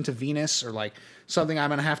Attraction to Venus or like something I'm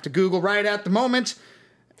going to have to Google right at the moment.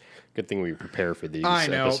 Good thing we prepare for these I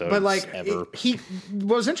know, episodes. but like ever.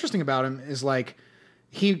 what was interesting about him is like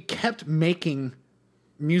he kept making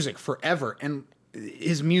music forever, and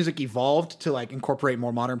his music evolved to like incorporate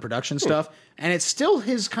more modern production stuff, and it's still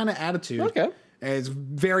his kind of attitude. Okay. It's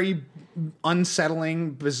very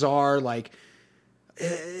unsettling, bizarre, like,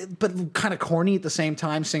 but kind of corny at the same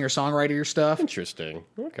time, singer-songwriter stuff. Interesting.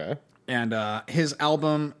 Okay. And his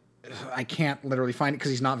album, I can't literally find it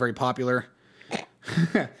because he's not very popular.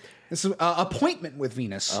 This is Appointment with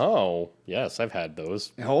Venus. Oh, yes, I've had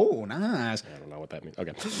those. Oh, nice. I don't know what that means.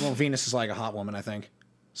 Okay. Well, Venus is like a hot woman, I think.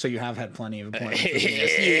 So you have had plenty of appointments with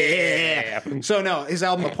Venus. Yeah. So no, his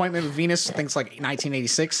album Appointment with Venus, I think it's like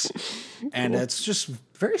 1986. And it's just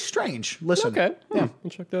very strange. Listen. Okay. Yeah. I'll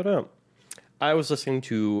check that out. I was listening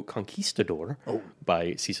to Conquistador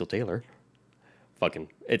by Cecil Taylor. Fucking,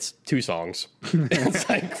 it's 2 songs. It's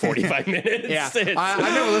like 45 minutes. Yeah. It's, I've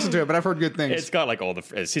never listened to it, but I've heard good things. it's got like all the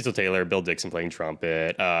Cecil Taylor, Bill Dixon playing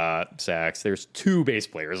trumpet, sax. There's 2 bass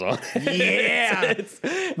players on it.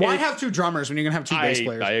 Yeah. Why have 2 drummers when you can have 2 bass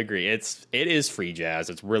players? I agree. It is free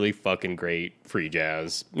jazz. It's really fucking great free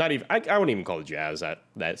jazz. Not even I wouldn't even call it jazz at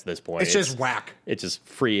this point. it's just whack. It's just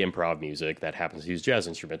free improv music that happens to use jazz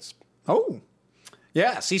instruments. Oh.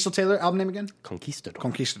 Yeah. Cecil Taylor, album name again? Conquistador.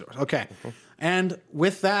 Conquistadors. Okay. And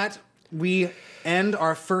with that, we end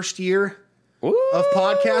our first year Woo! of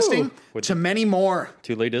podcasting With to many more.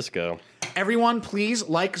 Tule Disco. Everyone, please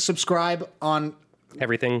like, subscribe on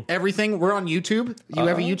Everything. everything. We're on YouTube. You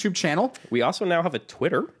have a YouTube channel. We also now have a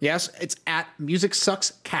Twitter. Yes, it's at Music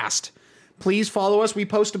Sucks Cast. Please follow us. We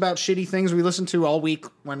post about shitty things we listen to all week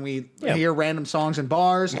when we hear random songs in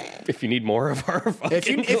bars. If you need more of our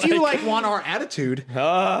fucking, If you like want our attitude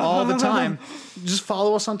all the time, just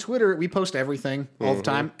follow us on Twitter. We post everything all the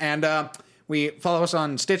time. And we follow us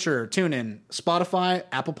on Stitcher, TuneIn, Spotify,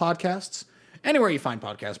 Apple Podcasts, anywhere you find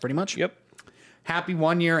podcasts pretty much. Yep. Happy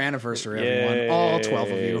 1-year anniversary, everyone. Yay. All 12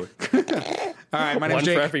 of you. All right, my name's One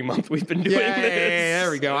Jake. for every month we've been doing Yay, this. there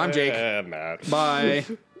we go. I'm Jake. Matt. Bye.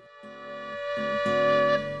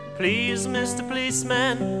 Please, Mr.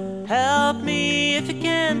 Policeman, help me if you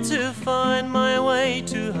can to find my way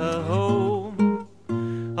to her home.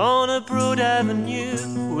 On a broad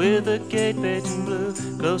avenue with a gate painted blue,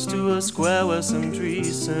 close to a square where some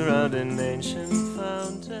trees surround an ancient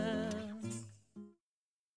fountain.